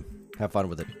 do them, have fun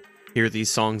with it. Hear these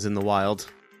songs in the wild.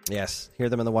 Yes, hear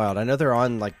them in the wild. I know they're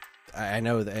on, like, I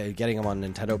know getting them on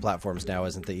Nintendo platforms now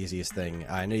isn't the easiest thing.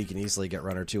 I know you can easily get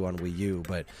Runner 2 on Wii U,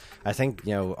 but I think,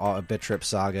 Bit Trip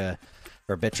Saga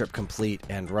or Bit Trip Complete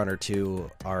and Runner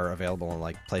 2 are available on,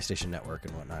 like, PlayStation Network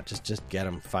and whatnot. Just get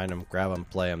them, find them, grab them,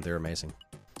 play them. They're amazing.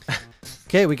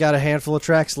 Okay, we got a handful of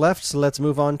tracks left, so let's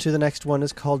move on to the next one.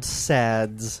 It's called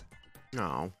Sads.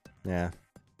 Oh. Yeah.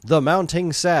 The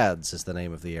Mounting Sads is the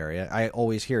name of the area. I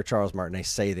always hear Charles Martinet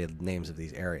say the names of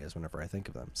these areas whenever I think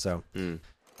of them. So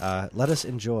let us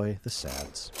enjoy the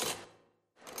Sads.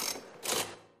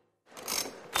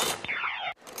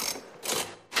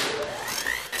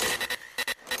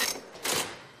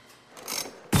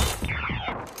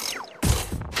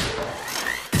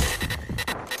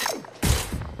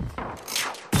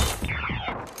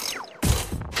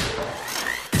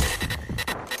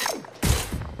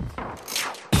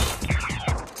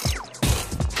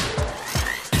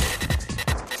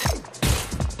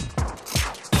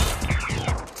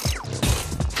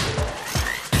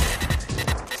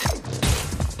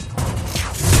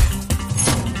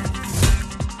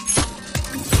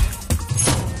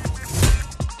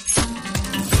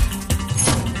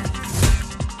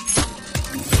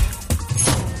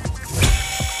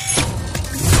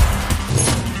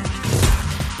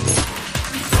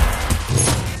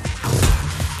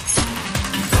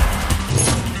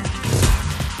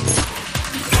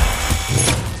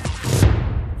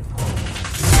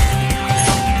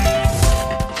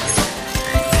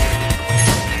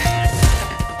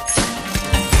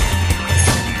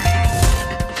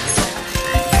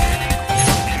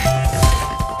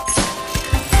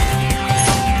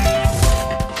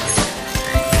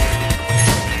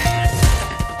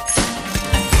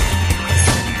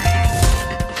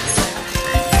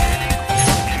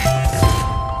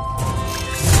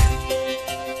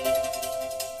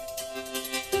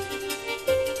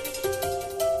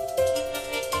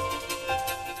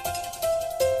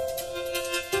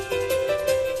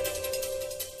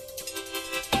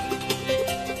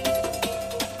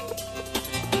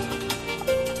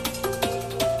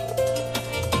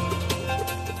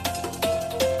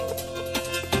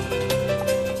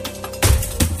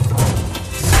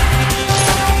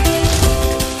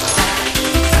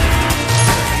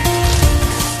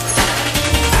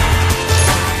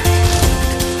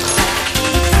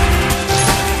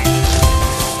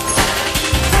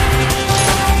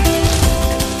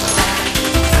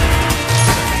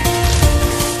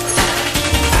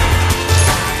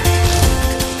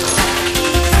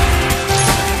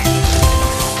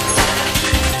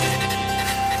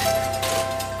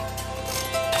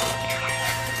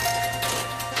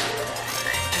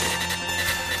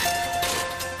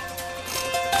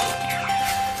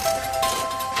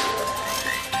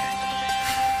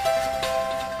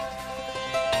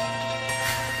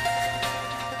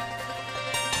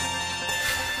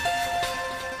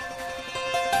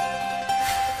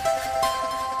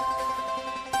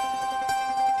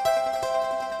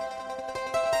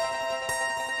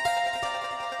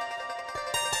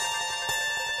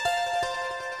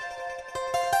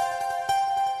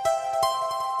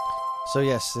 So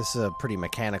yes, this is a pretty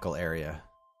mechanical area.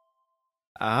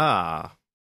 Ah,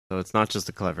 so it's not just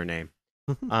a clever name.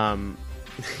 I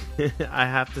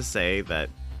have to say that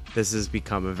this has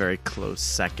become a very close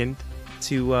second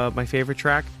to my favorite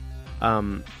track.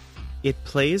 It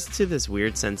plays to this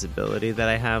weird sensibility that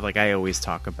I have. Like, I always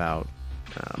talk about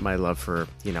my love for,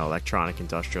 electronic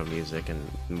industrial music and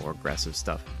more aggressive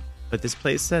stuff. But this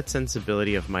plays that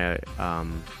sensibility of my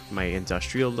my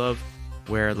industrial love,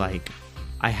 where, like,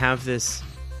 I have this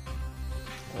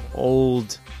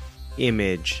old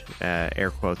image, air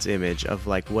quotes image, of,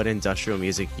 like, what industrial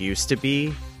music used to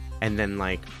be, and then,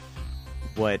 like,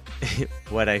 what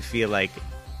I feel like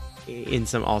in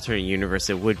some alternate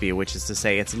universe it would be, which is to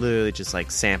say it's literally just,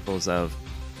 like, samples of,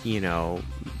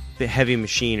 the heavy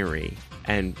machinery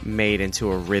and made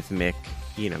into a rhythmic,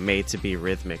 made to be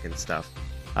rhythmic and stuff.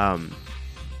 And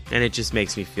it just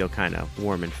makes me feel kind of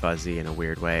warm and fuzzy in a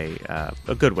weird way,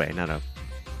 a good way, not a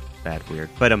bad weird.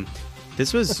 But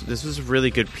this was a really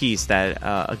good piece. That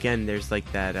again, there's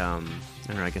like that. I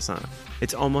don't know. I guess not.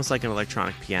 It's almost like an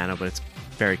electronic piano, but it's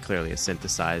very clearly a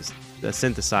synthesizer.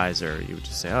 You would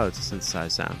just say, oh, it's a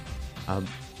synthesized sound.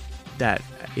 That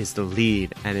is the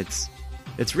lead, and it's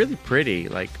really pretty.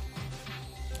 Like,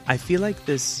 I feel like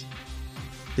this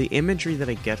the imagery that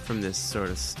I get from this sort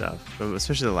of stuff,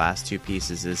 especially the last two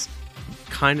pieces, is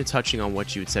kind of touching on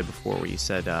what you had said before, where you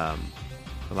said the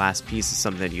last piece is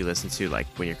something that you listen to like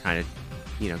when you're kind of,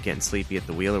 getting sleepy at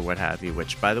the wheel or what have you,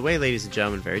 which, by the way, ladies and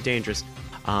gentlemen, very dangerous.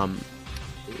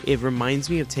 It reminds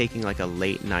me of taking like a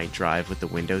late night drive with the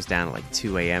windows down at like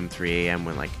 2 a.m., 3 a.m.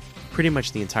 when like pretty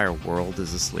much the entire world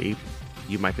is asleep.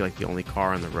 You might be like the only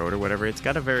car on the road or whatever. It's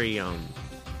got a very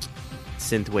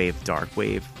synthwave, dark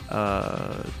wave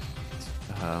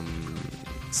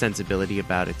sensibility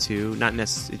about it too.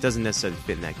 It doesn't necessarily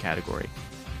fit in that category,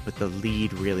 but the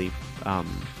lead really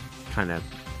kind of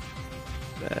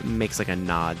makes like a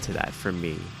nod to that for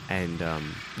me. And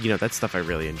that stuff I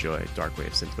really enjoy. Dark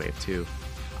wave, synthwave too.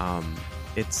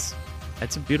 It's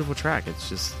a beautiful track. It's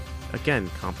just, again,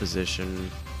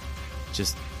 composition,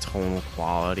 just tonal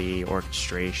quality,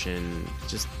 orchestration,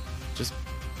 just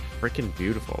freaking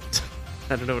beautiful.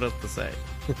 I don't know what else to say.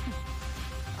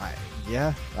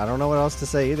 I don't know what else to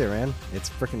say either, man. It's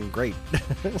freaking great.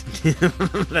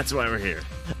 That's why we're here.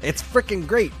 It's freaking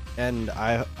great, and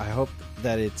I hope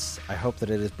that it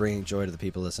is bringing joy to the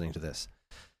people listening to this.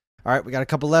 All right, we got a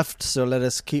couple left, so let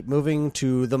us keep moving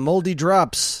to the Moldy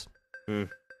Drops.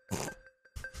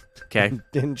 Okay.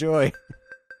 Enjoy.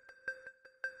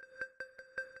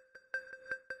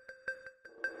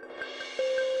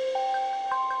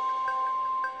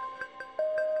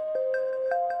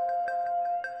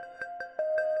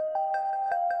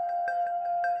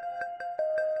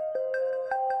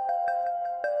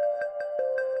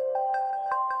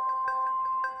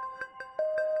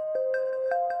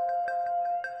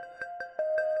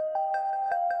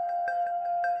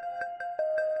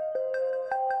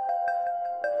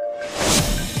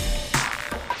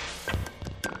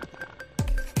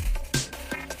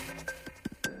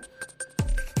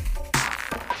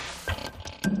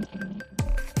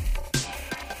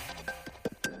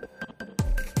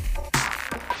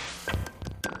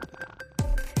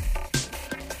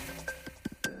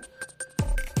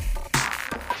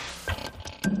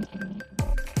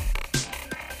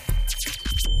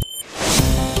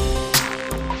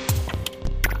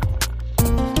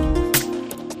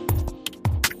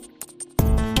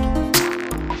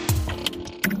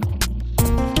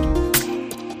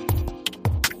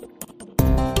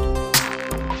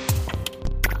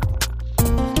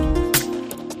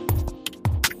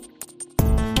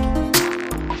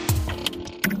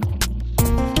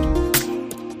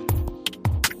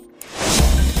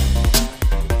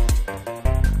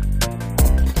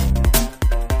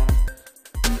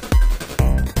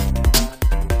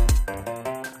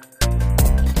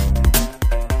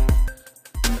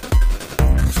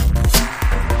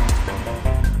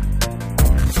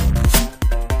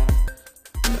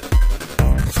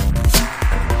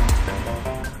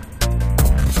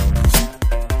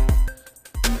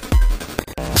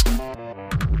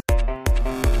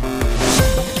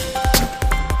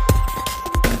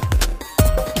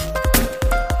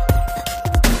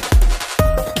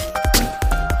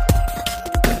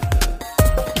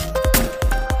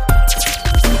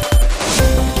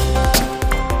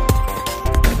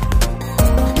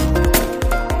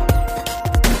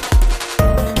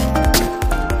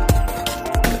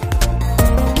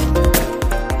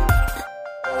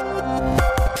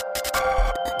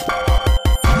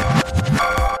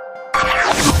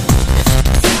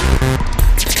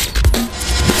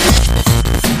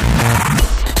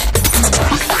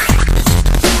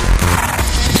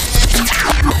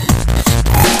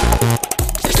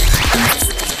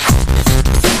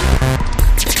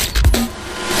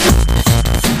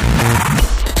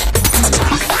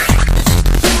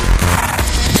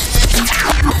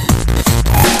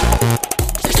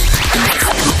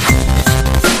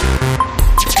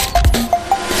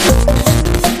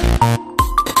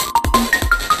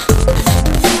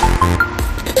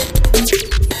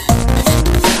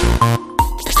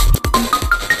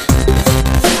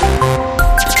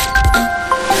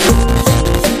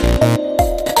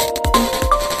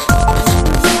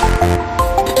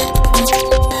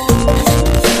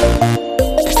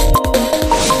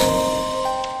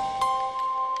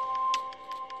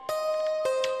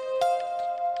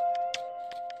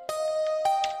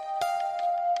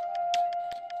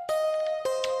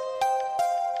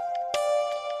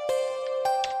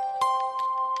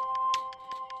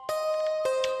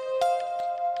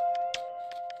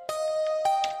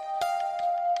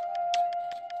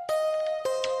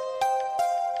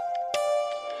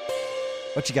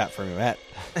 What you got for me, Matt?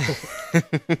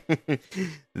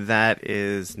 That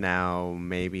is now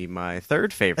maybe my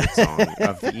third favorite song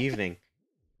of the evening.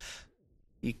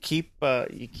 You keep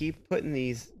putting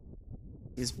these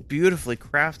these beautifully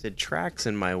crafted tracks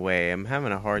in my way. I'm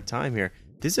having a hard time here.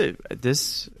 This is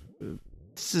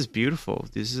beautiful.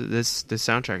 This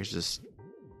soundtrack is just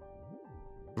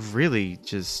really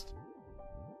just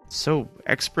so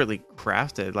expertly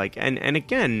crafted. Like, and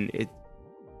again, it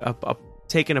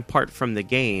taken apart from the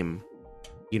game.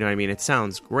 You know what I mean? It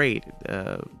sounds great.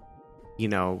 You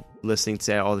know, listening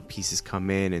to all the pieces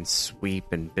come in and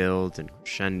sweep and build and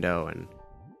crescendo and,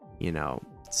 you know,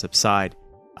 subside.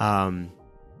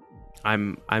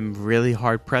 I'm really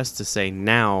hard pressed to say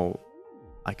now,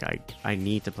 like I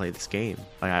need to play this game.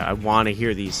 Like I want to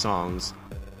hear these songs,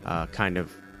 kind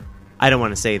of. I don't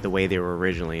want to say the way they were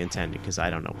originally intended because I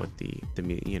don't know what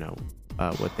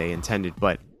what they intended,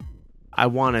 but I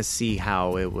want to see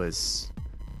how it was,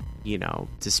 you know,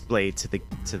 displayed to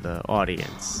the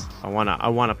audience. I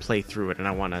wanna play through it, and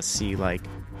I want to see, like,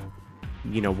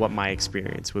 you know, what my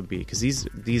experience would be, because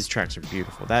these tracks are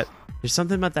beautiful. That there's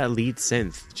something about that lead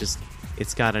synth, just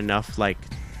it's got enough like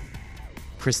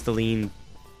crystalline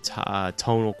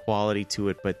tonal quality to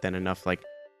it, but then enough like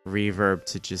reverb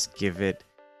to just give it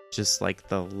just like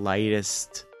the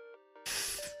lightest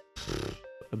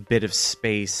a bit of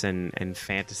space and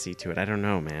fantasy to it. I don't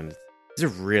know, man. These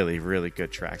are really, really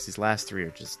good tracks. These last three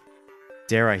are just,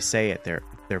 dare I say it, they're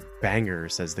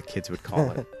bangers, as the kids would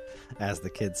call it. As the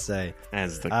kids say.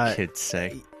 As the kids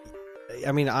say.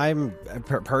 I mean, I'm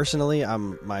personally,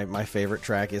 my favorite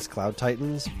track is Cloud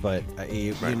Titans, but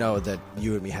you know that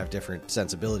you and me have different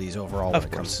sensibilities overall when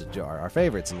it comes to our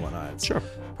favorites and whatnot. It's sure.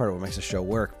 Part of what makes the show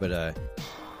work, but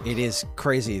it is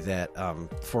crazy that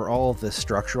for all the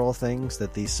structural things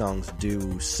that these songs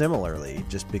do similarly,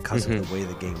 just because of the way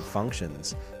the game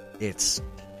functions, it's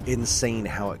insane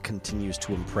how it continues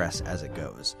to impress as it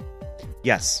goes.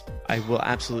 Yes, I will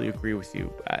absolutely agree with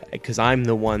you, because I'm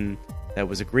the one that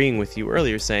was agreeing with you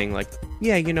earlier, saying like,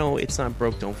 yeah, you know, it's not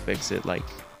broke, don't fix it. Like,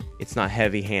 it's not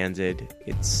heavy-handed.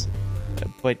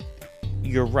 But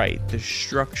you're right. The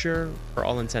structure, for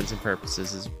all intents and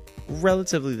purposes, is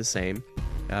relatively the same.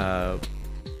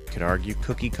 Could argue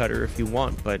cookie cutter if you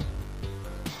want, but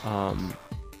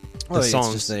it's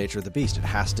just the nature of the beast. It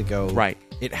has to go right.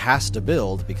 It has to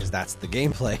build because that's the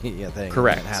gameplay thing.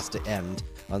 Correct. It has to end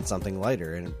on something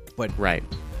lighter, but right.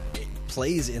 It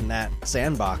plays in that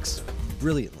sandbox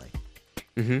brilliantly.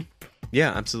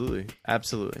 Yeah, absolutely.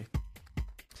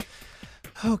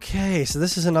 Okay, so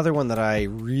this is another one that I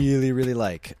really, really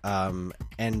like,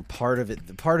 and part of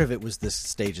it was this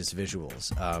stage's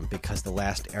visuals, because the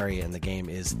last area in the game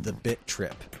is the bit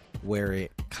trip, where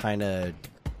it kind of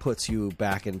puts you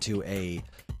back into a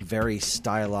very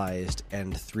stylized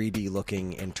and 3D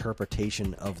looking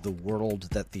interpretation of the world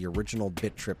that the original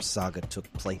Bit Trip saga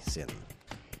took place in.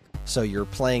 So you're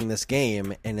playing this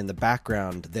game, and in the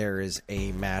background there is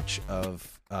a match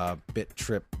of Bit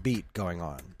Trip Beat going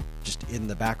on, just in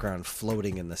the background,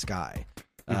 floating in the sky.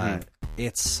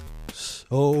 It's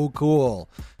so cool.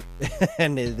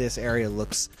 And this area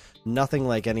looks nothing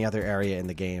like any other area in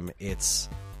the game. It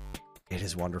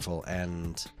is wonderful,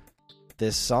 and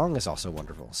this song is also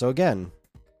wonderful. So again,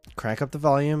 crank up the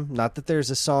volume. Not that there's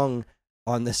a song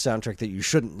on this soundtrack that you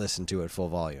shouldn't listen to at full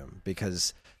volume,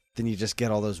 because then you just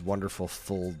get all those wonderful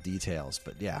full details.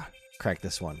 But yeah, crank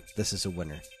this one. This is a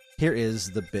winner. Here is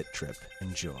the Bit Trip.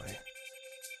 Enjoy.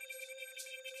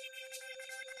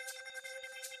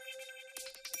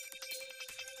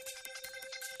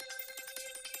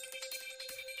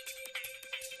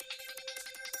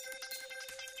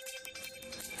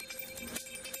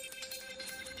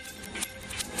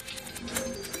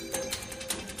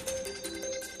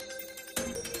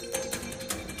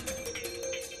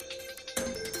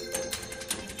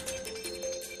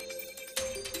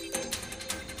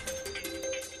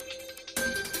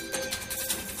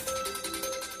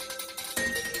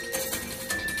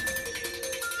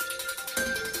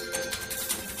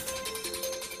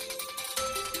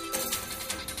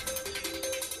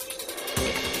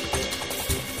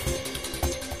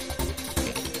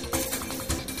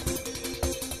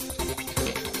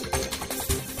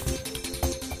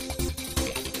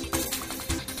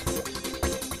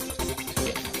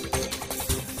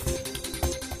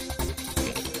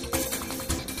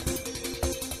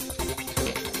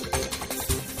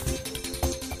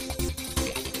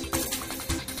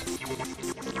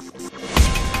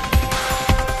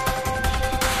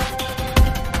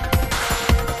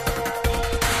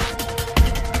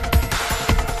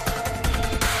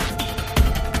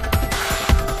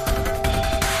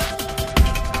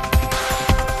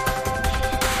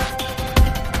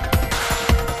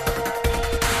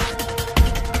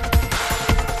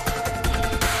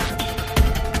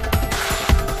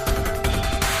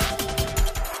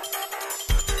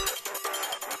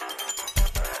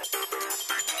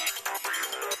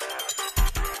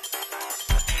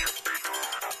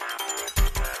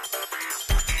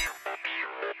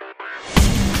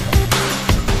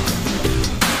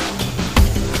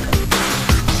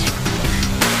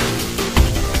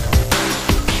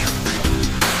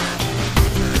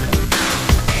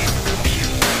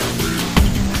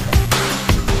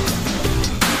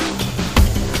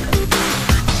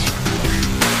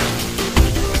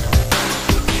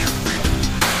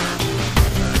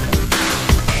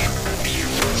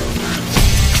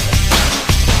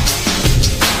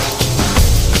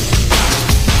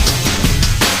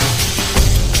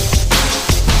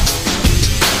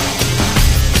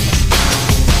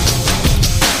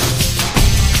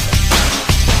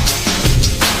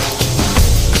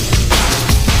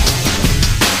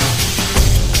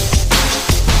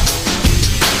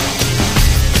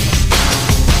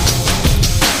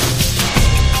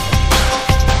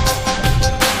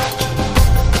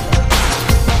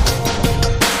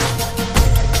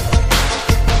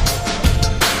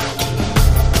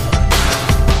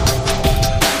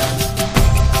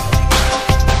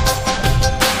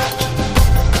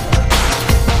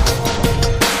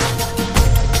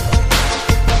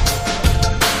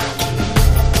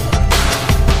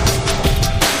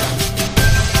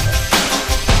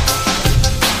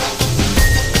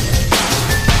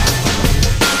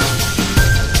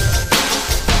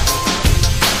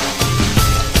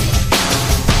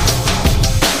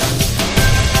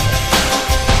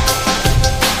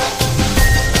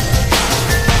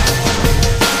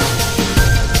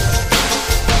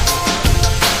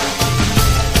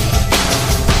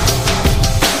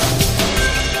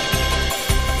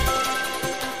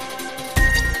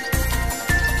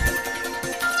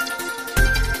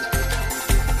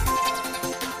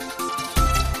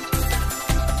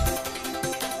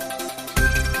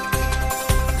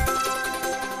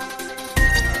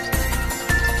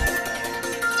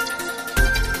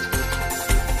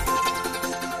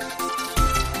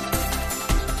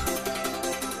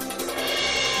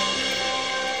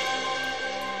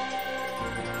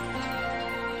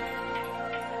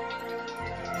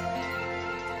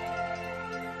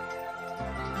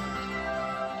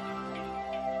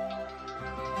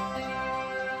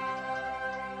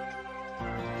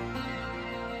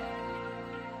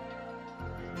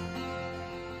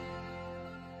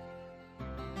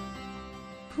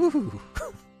 Woo.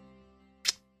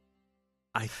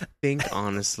 I think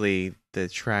honestly, the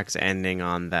track's ending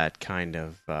on that kind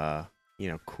of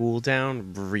cool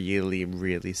down really,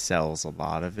 really sells a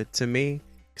lot of it to me,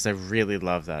 because I really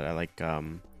love that. I like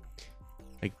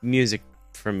music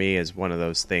for me is one of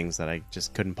those things that I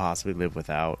just couldn't possibly live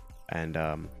without, and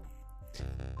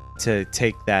to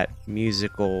take that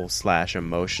musical /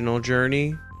 emotional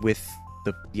journey with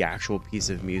the actual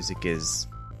piece of music is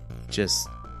just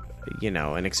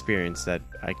an experience that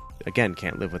I again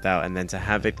can't live without. And then to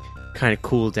have it kind of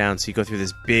cool down, so you go through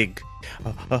this big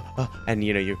and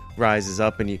you rises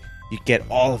up and you get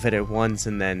all of it at once,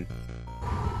 and then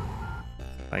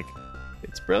like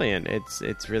it's brilliant.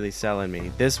 It's really selling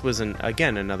me. This was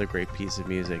another great piece of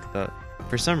music.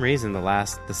 For some reason the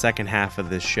second half of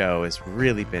this show has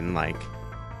really been like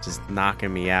just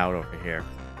knocking me out over here.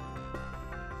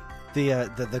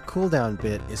 The cooldown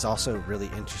bit is also really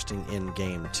interesting in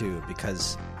game too,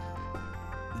 because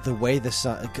the way the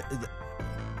song,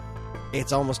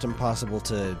 it's almost impossible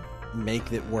to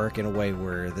make it work in a way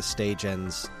where the stage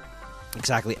ends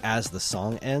exactly as the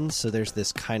song ends. So there's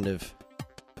this kind of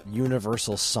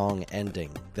universal song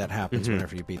ending that happens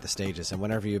whenever you beat the stages, and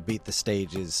whenever you beat the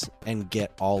stages and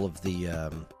get all of the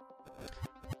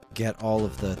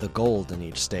gold in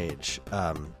each stage.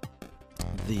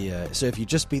 So if you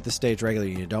just beat the stage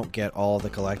regularly and you don't get all the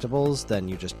collectibles, then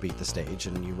you just beat the stage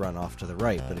and you run off to the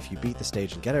right. But if you beat the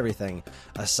stage and get everything,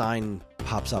 a sign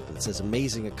pops up that says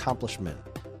amazing accomplishment,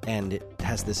 and it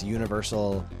has this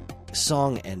universal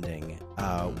song ending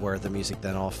where the music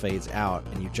then all fades out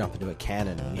and you jump into a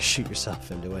cannon and you shoot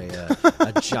yourself into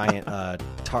a giant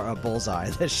bullseye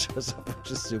that shows up,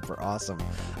 which is super awesome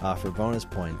for bonus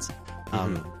points.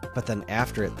 But then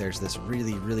after it, there's this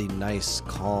really, really nice,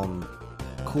 calm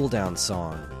cooldown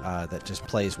song that just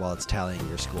plays while it's tallying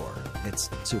your score. It's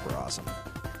super awesome.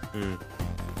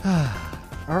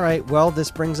 All right, well,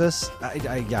 this brings us... I'm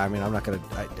not going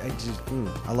to...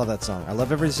 I love that song. I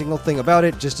love every single thing about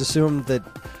it. Just assume that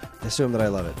I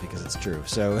love it, because it's true.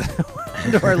 So,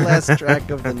 to our last track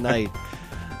of the night.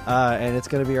 And it's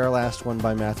going to be our last one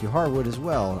by Matthew Harwood as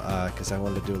well, because I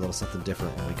wanted to do a little something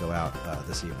different when we go out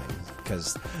this evening.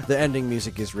 Because the ending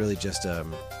music is really just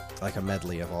like a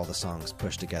medley of all the songs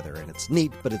pushed together, and it's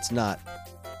neat, but it's not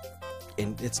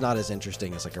as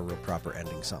interesting as like a real proper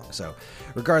ending song. So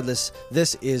regardless,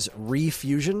 this is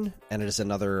Refusion, and it is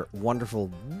another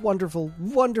wonderful, wonderful,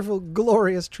 wonderful,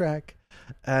 glorious track,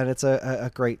 and it's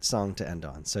a great song to end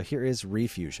on. So here is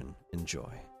Refusion. Enjoy.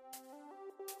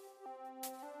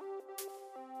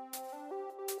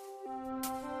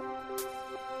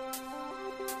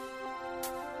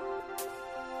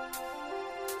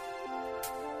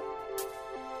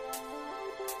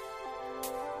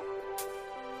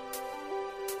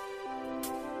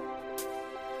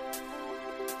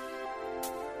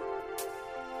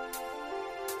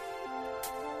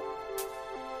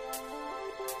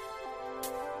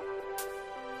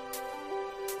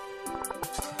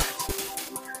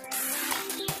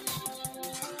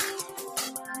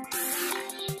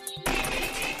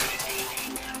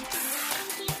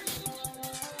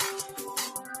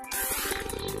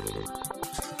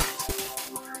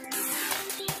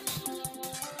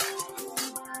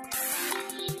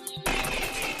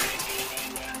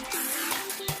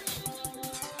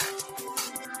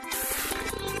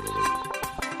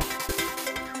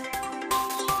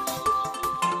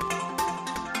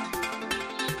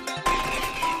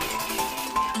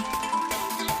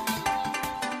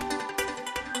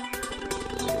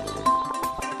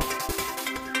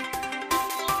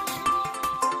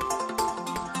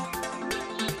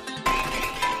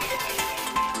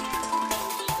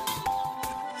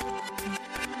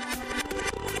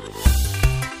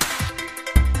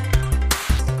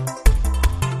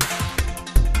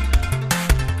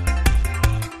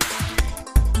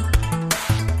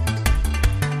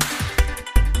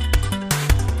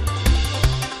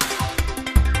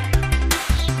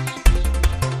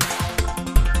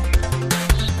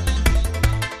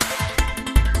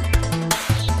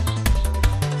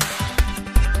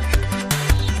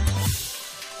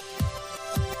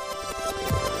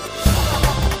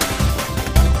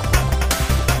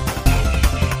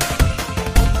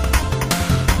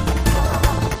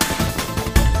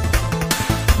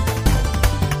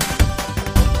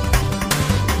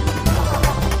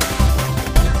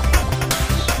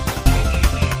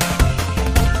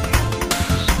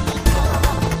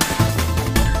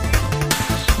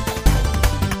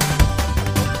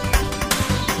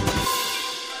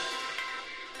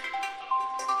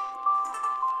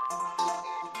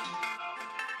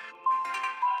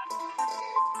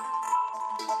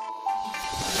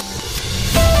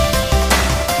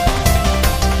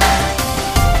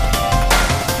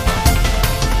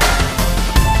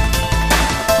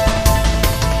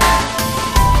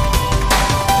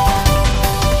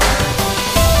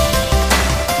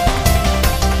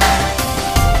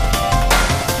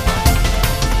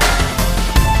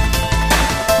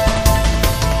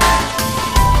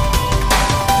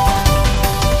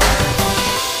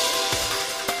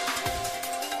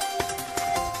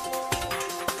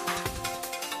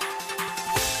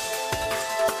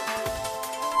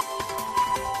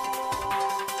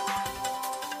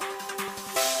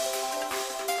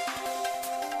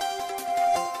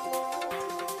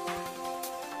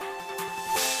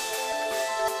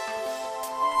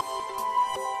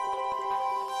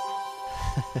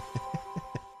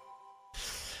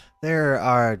 There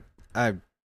are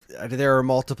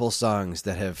multiple songs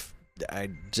that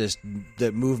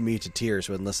that move me to tears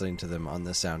when listening to them on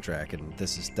this soundtrack, and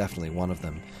this is definitely one of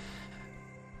them.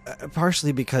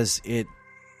 Partially because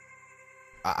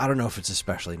I don't know if it's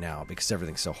especially now because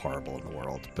everything's so horrible in the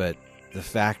world, but the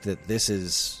fact that this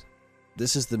is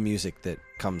the music that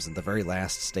comes in the very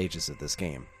last stages of this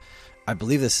game. I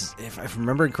believe this is, if I'm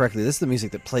remembering correctly, this is the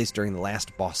music that plays during the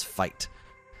last boss fight.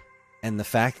 And the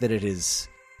fact that it is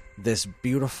this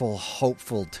beautiful,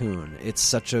 hopeful tune,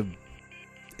 it's a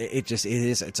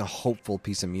hopeful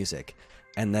piece of music.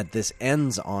 And that this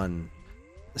ends on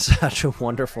such a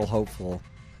wonderful, hopeful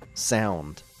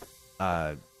sound,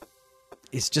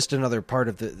 is just another part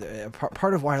of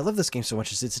part of why I love this game so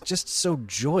much. Is it's just so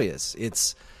joyous.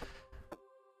 It's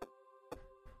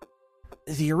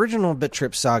the original Bit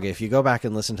Trip Saga. If you go back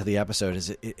and listen to the episode,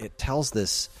 it tells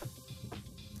this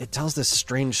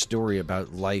strange story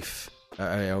about life,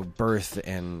 birth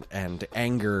and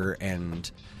anger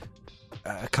and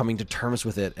coming to terms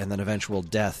with it, and then eventual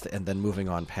death, and then moving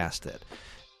on past it.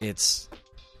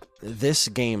 This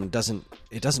game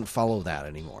doesn't follow that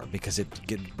anymore because it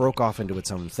broke off into its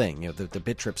own thing. The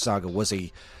Bit Trip Saga was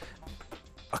a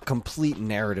complete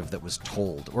narrative that was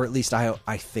told, or at least I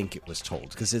think it was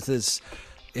told, because it is.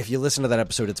 If you listen to that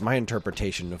episode, it's my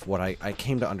interpretation of what I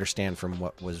came to understand from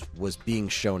what was being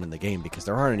shown in the game, because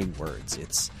there aren't any words.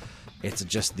 It's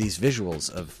just these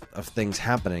visuals of things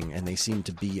happening, and they seem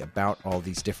to be about all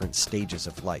these different stages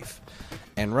of life.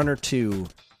 And Runner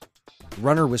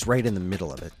was right in the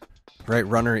middle of it. Right,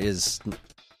 Runner is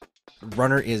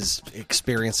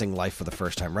experiencing life for the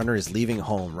first time. Runner is leaving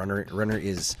home. Runner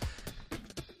is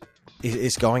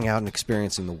going out and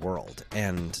experiencing the world,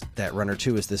 and that Runner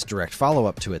 2 is this direct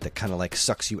follow-up to it that kind of like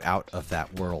sucks you out of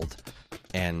that world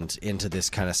and into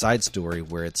this kind of side story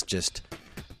where it's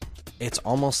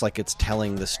almost like it's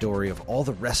telling the story of all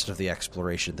the rest of the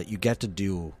exploration that you get to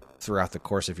do throughout the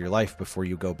course of your life before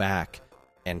you go back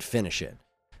and finish it.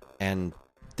 And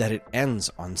that it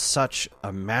ends on such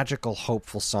a magical,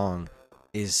 hopeful song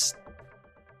is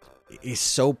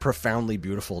so profoundly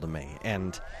beautiful to me.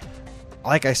 And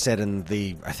like I said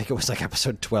I think it was like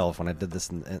episode 12 when I did this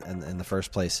in the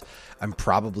first place, I'm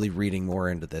probably reading more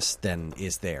into this than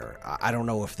is there. I don't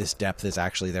know if this depth is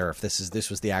actually there, if this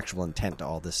was the actual intent to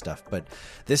all this stuff, but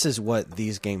this is what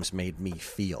these games made me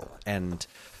feel. And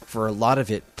for a lot of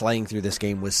it, playing through this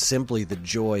game was simply the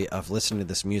joy of listening to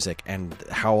this music and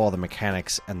how all the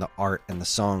mechanics and the art and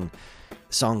the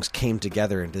songs came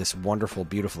together into this wonderful,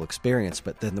 beautiful experience.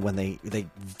 But then when they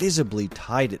visibly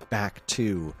tied it back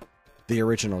to the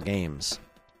original games,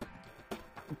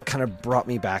 kind of brought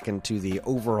me back into the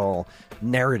overall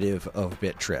narrative of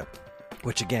Bit Trip,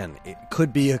 which again, it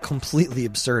could be a completely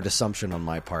absurd assumption on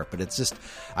my part, but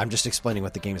I'm just explaining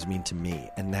what the games mean to me,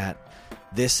 and that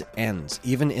this ends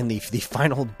even in the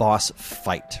final boss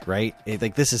fight, right?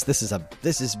 This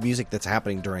is music that's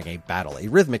happening during a battle, a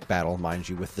rhythmic battle, mind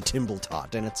you, with the Timble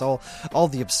Tot, and it's all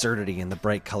the absurdity and the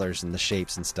bright colors and the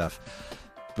shapes and stuff.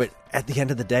 But at the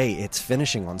end of the day, it's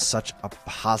finishing on such a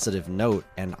positive note,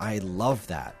 and I love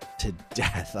that to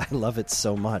death. I love it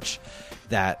so much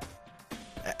that,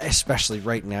 especially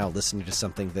right now, listening to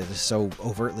something that is so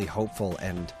overtly hopeful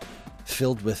and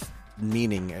filled with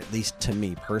meaning, at least to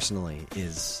me personally,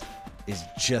 is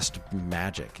just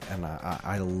magic. And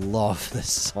I love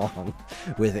this song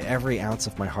with every ounce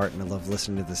of my heart, and I love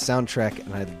listening to the soundtrack,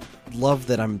 and I love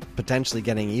that I'm potentially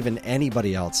getting even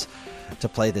anybody else to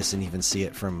play this and even see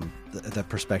it from the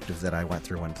perspective that I went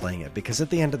through when playing it, because at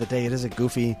the end of the day, it is a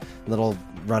goofy little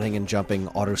running and jumping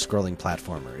auto-scrolling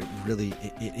platformer.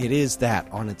 It is that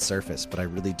on its surface, but I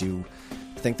really do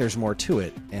think there's more to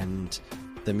it, and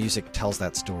the music tells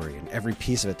that story, and every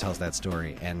piece of it tells that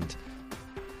story, and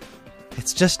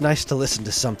it's just nice to listen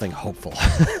to something hopeful.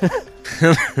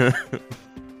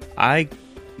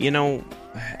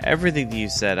 Everything that you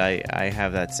said, I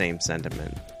have that same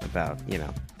sentiment about,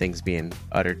 things being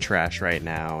utter trash right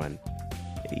now, and,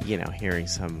 hearing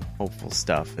some hopeful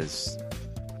stuff it's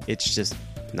just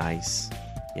nice,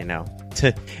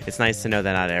 it's nice to know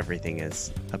that not everything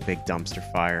is a big dumpster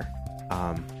fire.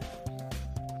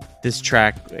 This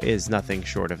track is nothing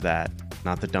short of that,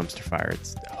 not the dumpster fire,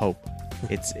 it's hope.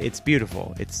 It's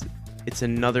beautiful. It's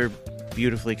another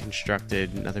beautifully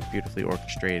constructed, another beautifully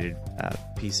orchestrated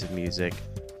piece of music.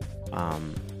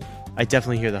 I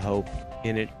definitely hear the hope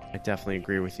in it. I definitely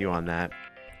agree with you on that.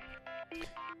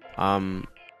 I'm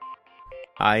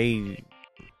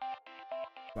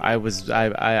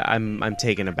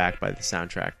taken aback by the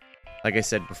soundtrack. Like I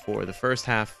said before, the first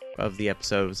half of the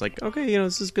episode was like, okay,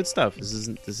 this is good stuff. This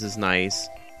is nice.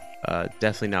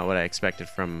 Definitely not what I expected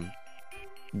from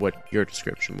what your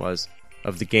description was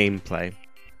of the gameplay.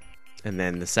 And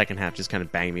then the second half just kind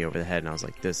of banged me over the head, and I was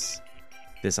like, this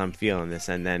I'm feeling this.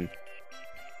 And then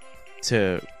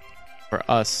for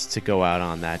us to go out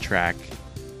on that track,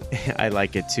 I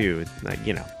like it too. Like,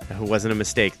 you know, it wasn't a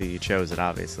mistake that you chose it,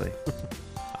 obviously.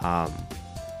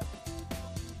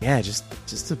 Yeah, just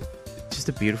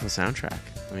a beautiful soundtrack.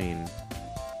 I mean,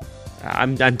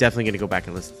 I'm definitely going to go back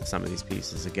and listen to some of these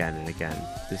pieces again and again.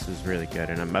 This was really good,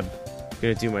 and I'm going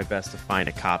to do my best to find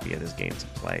a copy of this game to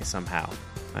play somehow.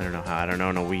 I don't know how. I don't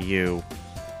own a Wii U,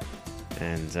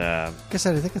 and like I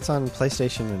said, I think it's on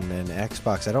PlayStation and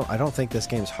Xbox. I don't think this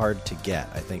game's hard to get.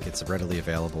 I think it's readily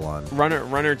available on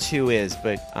Runner 2 is,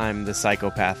 but I'm the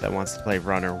psychopath that wants to play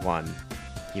Runner 1.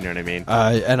 You know what I mean?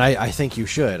 And I think you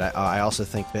should. I also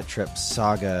think Bit Trip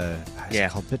Saga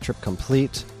is called Bit Trip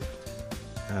Complete.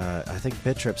 I think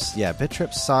Bit Trip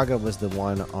Saga was the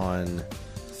one on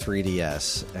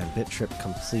 3DS, and Bit Trip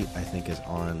Complete I think is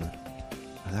on.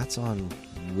 That's on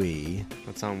Wii.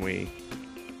 That's on Wii.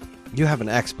 You have an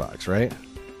Xbox, right?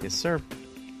 Yes, sir.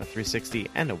 A 360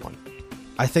 and a 1.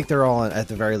 I think they're all at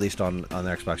the very least on the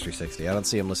Xbox 360. I don't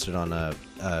see them listed on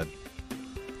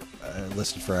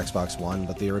listed for Xbox One,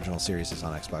 but the original series is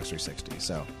on Xbox 360.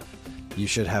 So you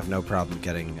should have no problem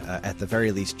getting, at the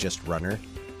very least, just Runner.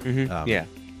 Mm-hmm. Yeah.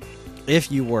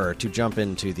 If you were to jump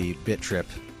into the Bit Trip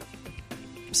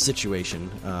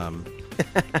situation,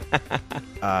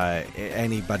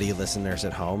 anybody listeners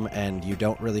at home, and you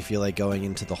don't really feel like going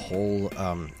into the whole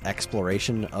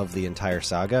exploration of the entire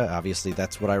saga, obviously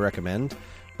that's what I recommend.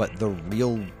 But the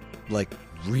real,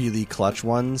 really clutch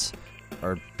ones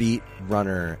are Beat,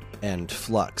 Runner, and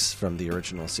Flux from the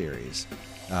original series.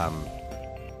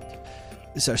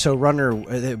 So Runner,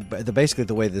 basically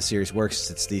the way the series works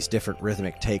is it's these different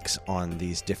rhythmic takes on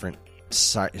these different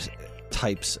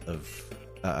types of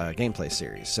gameplay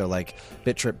series. So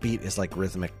Bit Trip Beat is like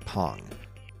rhythmic Pong,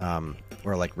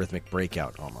 or like rhythmic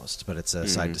Breakout almost, but it's a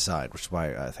side to side, which is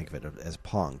why I think of it as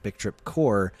Pong. Bit Trip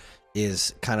Core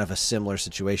is kind of a similar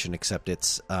situation, except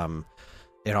it's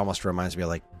it almost reminds me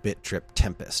of Bit Trip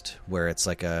Tempest, where it's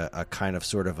like a kind of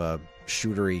sort of a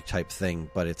shootery type thing,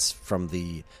 but it's from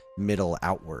the middle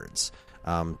outwards.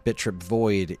 Bit Trip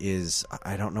Void is,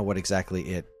 I don't know what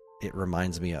exactly it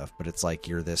reminds me of, but it's like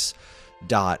you're this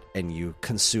dot and you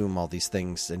consume all these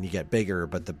things and you get bigger,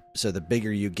 but the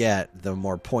bigger you get, the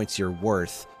more points you're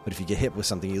worth, but if you get hit with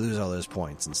something, you lose all those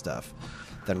points and stuff.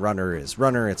 Then Runner,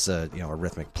 it's a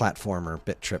rhythmic platformer.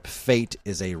 Bit Trip Fate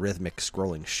is a rhythmic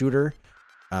scrolling shooter,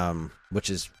 which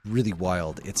is really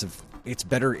wild. It's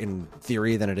better in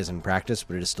theory than it is in practice,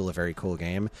 but it is still a very cool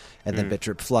game. And then Bit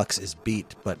Trip Flux is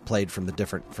Beat, but played from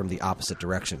the opposite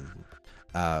direction,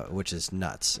 which is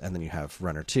nuts. And then you have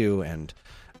Runner 2 and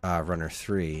Runner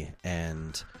 3,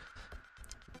 and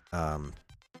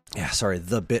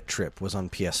the Bit Trip was on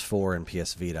PS4 and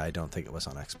PS Vita. I don't think it was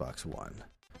on Xbox One.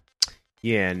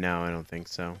 Yeah, no, I don't think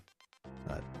so.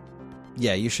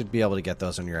 Yeah, you should be able to get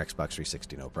those on your Xbox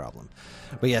 360, no problem.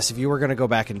 But yes, if you were going to go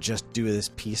back and just do this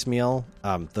piecemeal,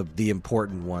 the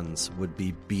important ones would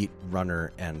be Beat,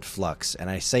 Runner, and Flux.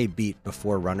 And I say Beat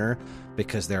before Runner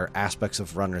because there are aspects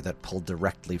of Runner that pull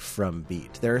directly from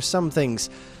Beat. There are some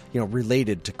things,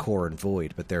 related to Core and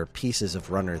Void, but there are pieces of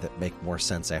Runner that make more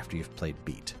sense after you've played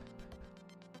Beat.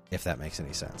 If that makes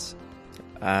any sense.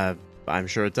 I'm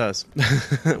sure it does.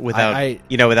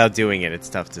 Without doing it, it's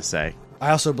tough to say.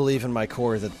 I also believe in my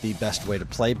core that the best way to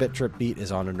play Bit Trip Beat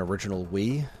is on an original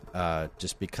Wii,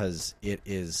 just because it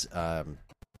is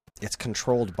it's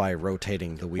controlled by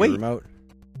rotating the Wii remote.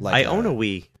 I own a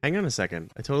Wii. Hang on a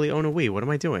second. I totally own a Wii. What am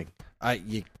I doing?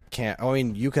 You can't. I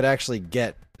mean, you could actually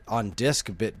get on disc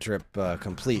Bit Trip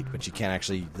Complete, but you can't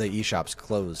actually. The eShop's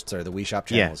closed, so the Wii Shop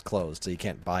channel is closed, so you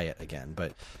can't buy it again.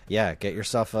 But yeah, get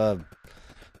yourself a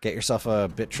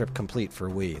Bit Trip Complete for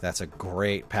Wii. That's a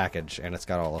great package, and it's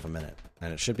got all of them in it,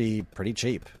 and it should be pretty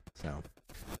cheap.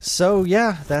 So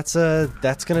yeah, that's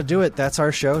gonna do it. That's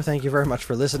our show. Thank you very much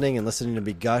for listening and listening to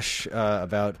me gush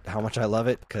about how much I love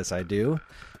it, because I do.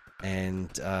 And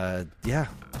yeah,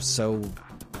 so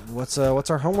what's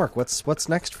our homework? What's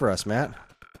next for us, Matt?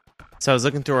 So I was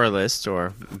looking through our list,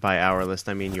 or by our list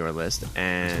I mean your list,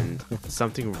 and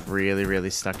something really, really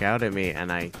stuck out at me,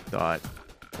 and I thought,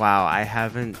 wow, I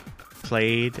haven't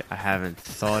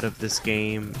thought of this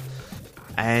game,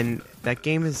 and that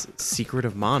game is Secret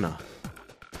of Mana.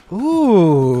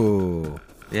 Ooh.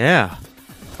 Yeah.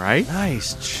 Right?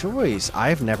 Nice choice.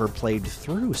 I've never played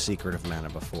through Secret of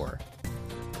Mana before.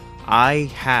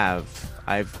 I have.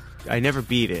 I never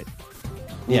beat it.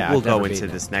 We'll go into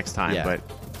this next time, but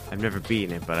I've never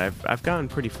beaten it, but I've gotten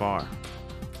pretty far.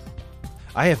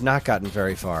 I have not gotten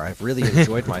very far. I've really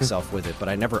enjoyed myself with it, but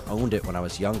I never owned it when I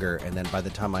was younger. And then by the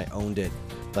time I owned it,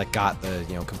 like got the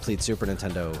complete Super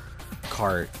Nintendo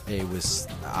cart, it was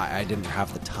I didn't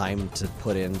have the time to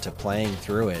put into playing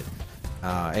through it.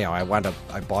 I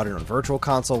bought it on Virtual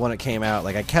Console when it came out.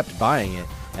 Like I kept buying it,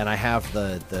 and I have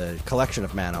the collection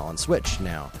of Mana on Switch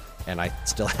now, and I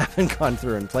still haven't gone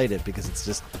through and played it because it's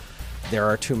just there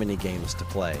are too many games to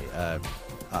play.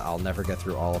 I'll never get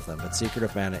through all of them, but Secret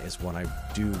of Mana is one I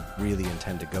do really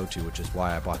intend to go to, which is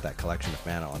why I bought that collection of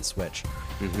Mana on Switch.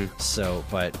 Mm-hmm. So,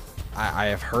 but I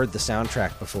have heard the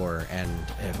soundtrack before and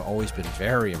have always been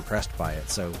very impressed by it.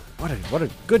 So, what a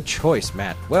good choice,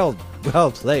 Matt. Well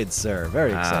played, sir.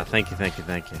 Very excited.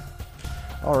 Thank you.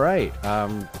 All right.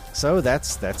 So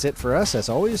that's it for us. As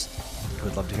always,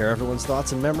 we'd love to hear everyone's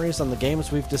thoughts and memories on the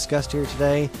games we've discussed here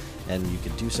today, and you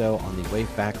can do so on the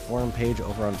Waveback forum page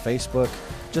over on Facebook.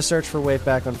 Just search for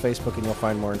Waveback on Facebook and you'll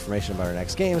find more information about our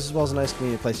next games, as well as a nice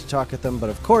community place to talk at them. But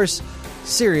of course,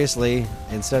 seriously,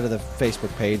 instead of the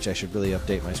Facebook page, I should really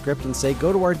update my script and say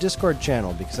go to our Discord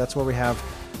channel, because that's where we have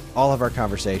all of our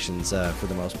conversations for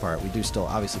the most part. We do still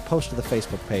obviously post to the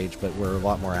Facebook page, but we're a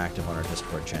lot more active on our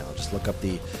Discord channel. Just look up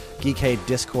the Geekade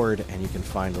Discord and you can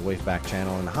find the Waveback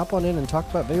channel and hop on in and talk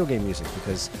about video game music,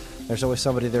 because there's always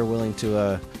somebody there willing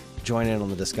to join in on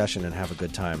the discussion and have a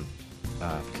good time,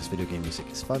 because video game music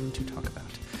is fun to talk about.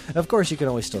 Of course, you can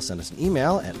always still send us an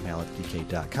email at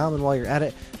mail@geekade.com, and while you're at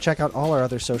it, check out all our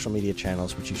other social media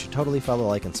channels, which you should totally follow,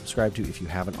 like, and subscribe to if you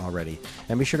haven't already.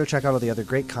 And be sure to check out all the other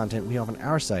great content we have on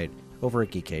our site over at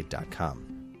geekade.com.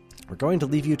 We're going to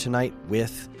leave you tonight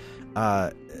with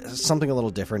something a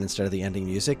little different. Instead of the ending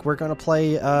music, we're going to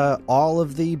play all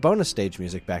of the bonus stage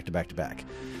music back to back to back.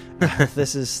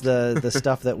 This is the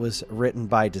stuff that was written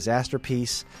by Disaster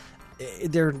Piece.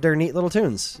 They're neat little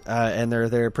tunes, and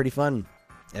they're pretty fun,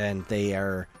 and they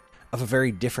are of a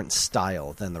very different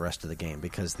style than the rest of the game,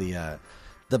 because the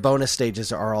bonus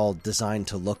stages are all designed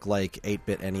to look like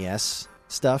 8-bit NES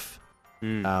stuff,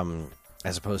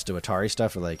 as opposed to Atari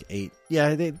stuff, or like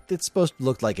it's supposed to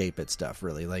look like 8-bit stuff,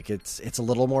 really. Like it's a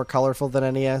little more colorful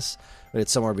than NES, but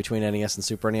it's somewhere between NES and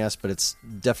Super NES, but it's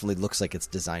definitely looks like it's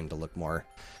designed to look more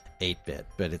 8-bit.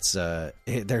 But it's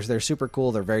they're super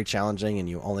cool. They're very challenging, and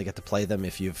you only get to play them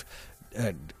if you've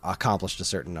accomplished a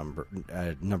certain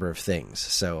number of things.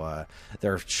 So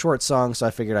they're short songs, so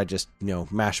I figured I'd just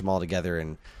mash them all together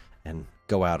and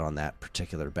go out on that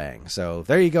particular bang. So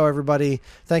there you go, everybody.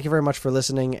 Thank you very much for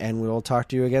listening, and we will talk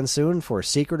to you again soon for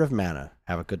Secret of Mana.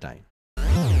 Have a good night.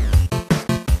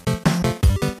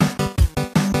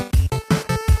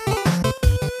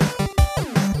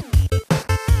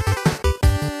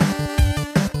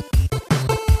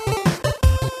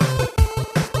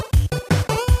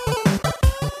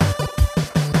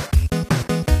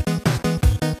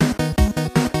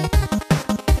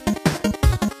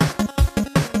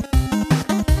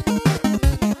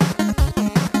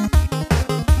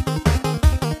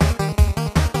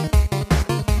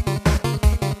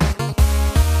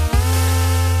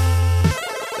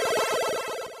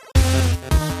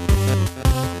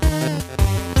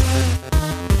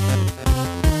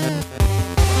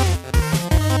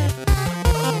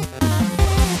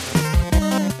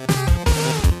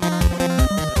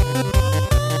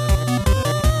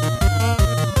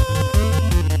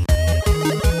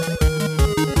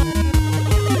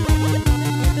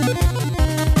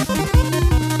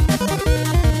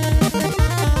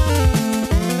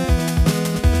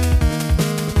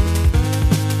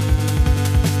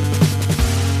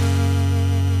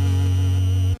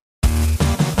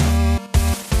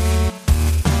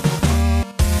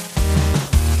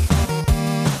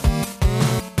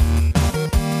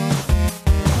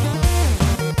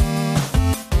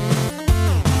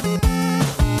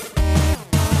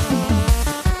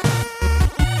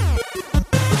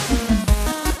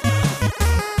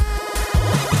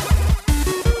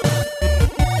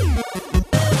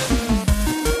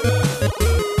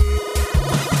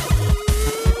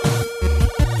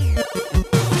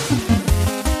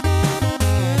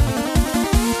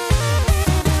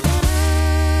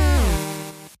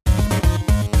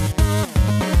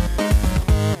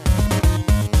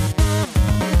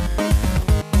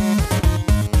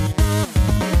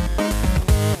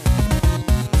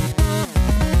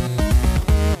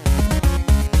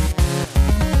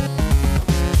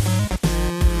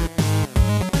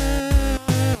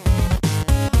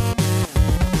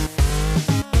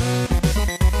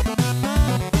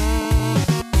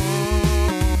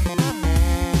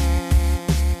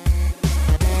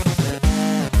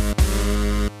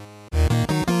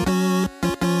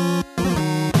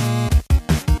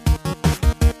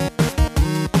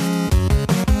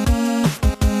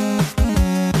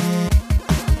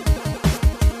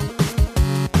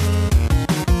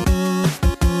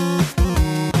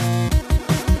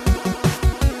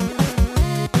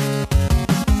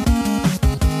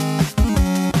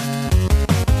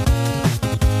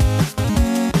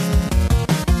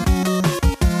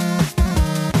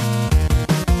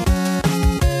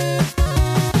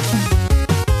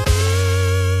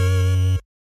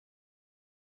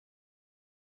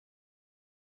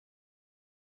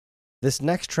 This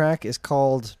next track is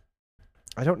called,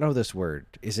 I don't know this word.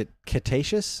 Is it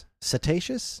cetaceous?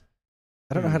 Cetaceous?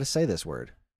 I don't know how to say this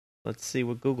word. Let's see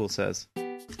what Google says.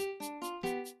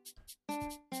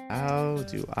 How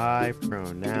do I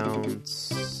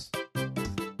pronounce?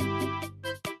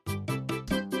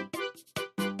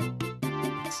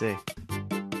 Let's see.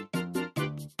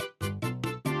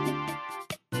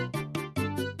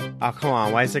 Oh, come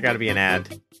on. Why is there got to be an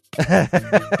ad?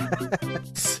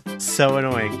 So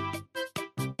annoying.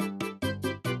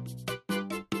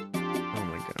 Oh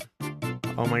my god.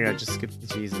 Oh my god, just skip the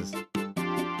Jesus.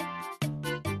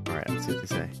 Alright, let's see what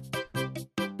they say.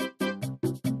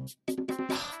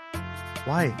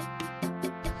 Why?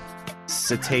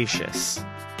 Cetaceous.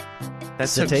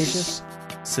 Cetaceous?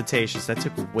 Cetaceous. That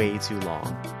took way too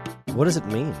long. What does it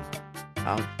mean?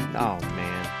 Oh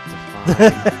man.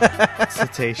 Define.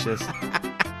 Cetaceous.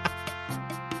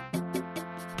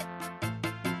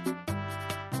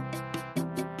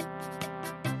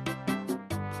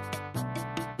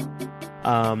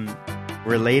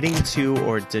 Relating to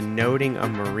or denoting a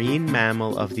marine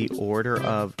mammal of the order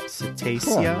of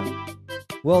Cetacea.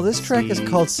 Well, this track is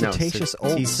called Cetaceous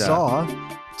Old Saw.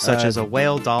 Such as a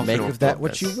whale, dolphin, Make or of that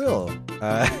porpoise. what you will.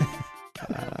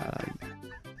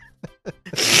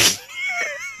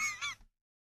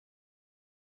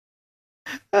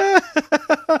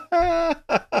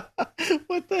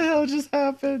 What the hell just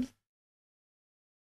happened?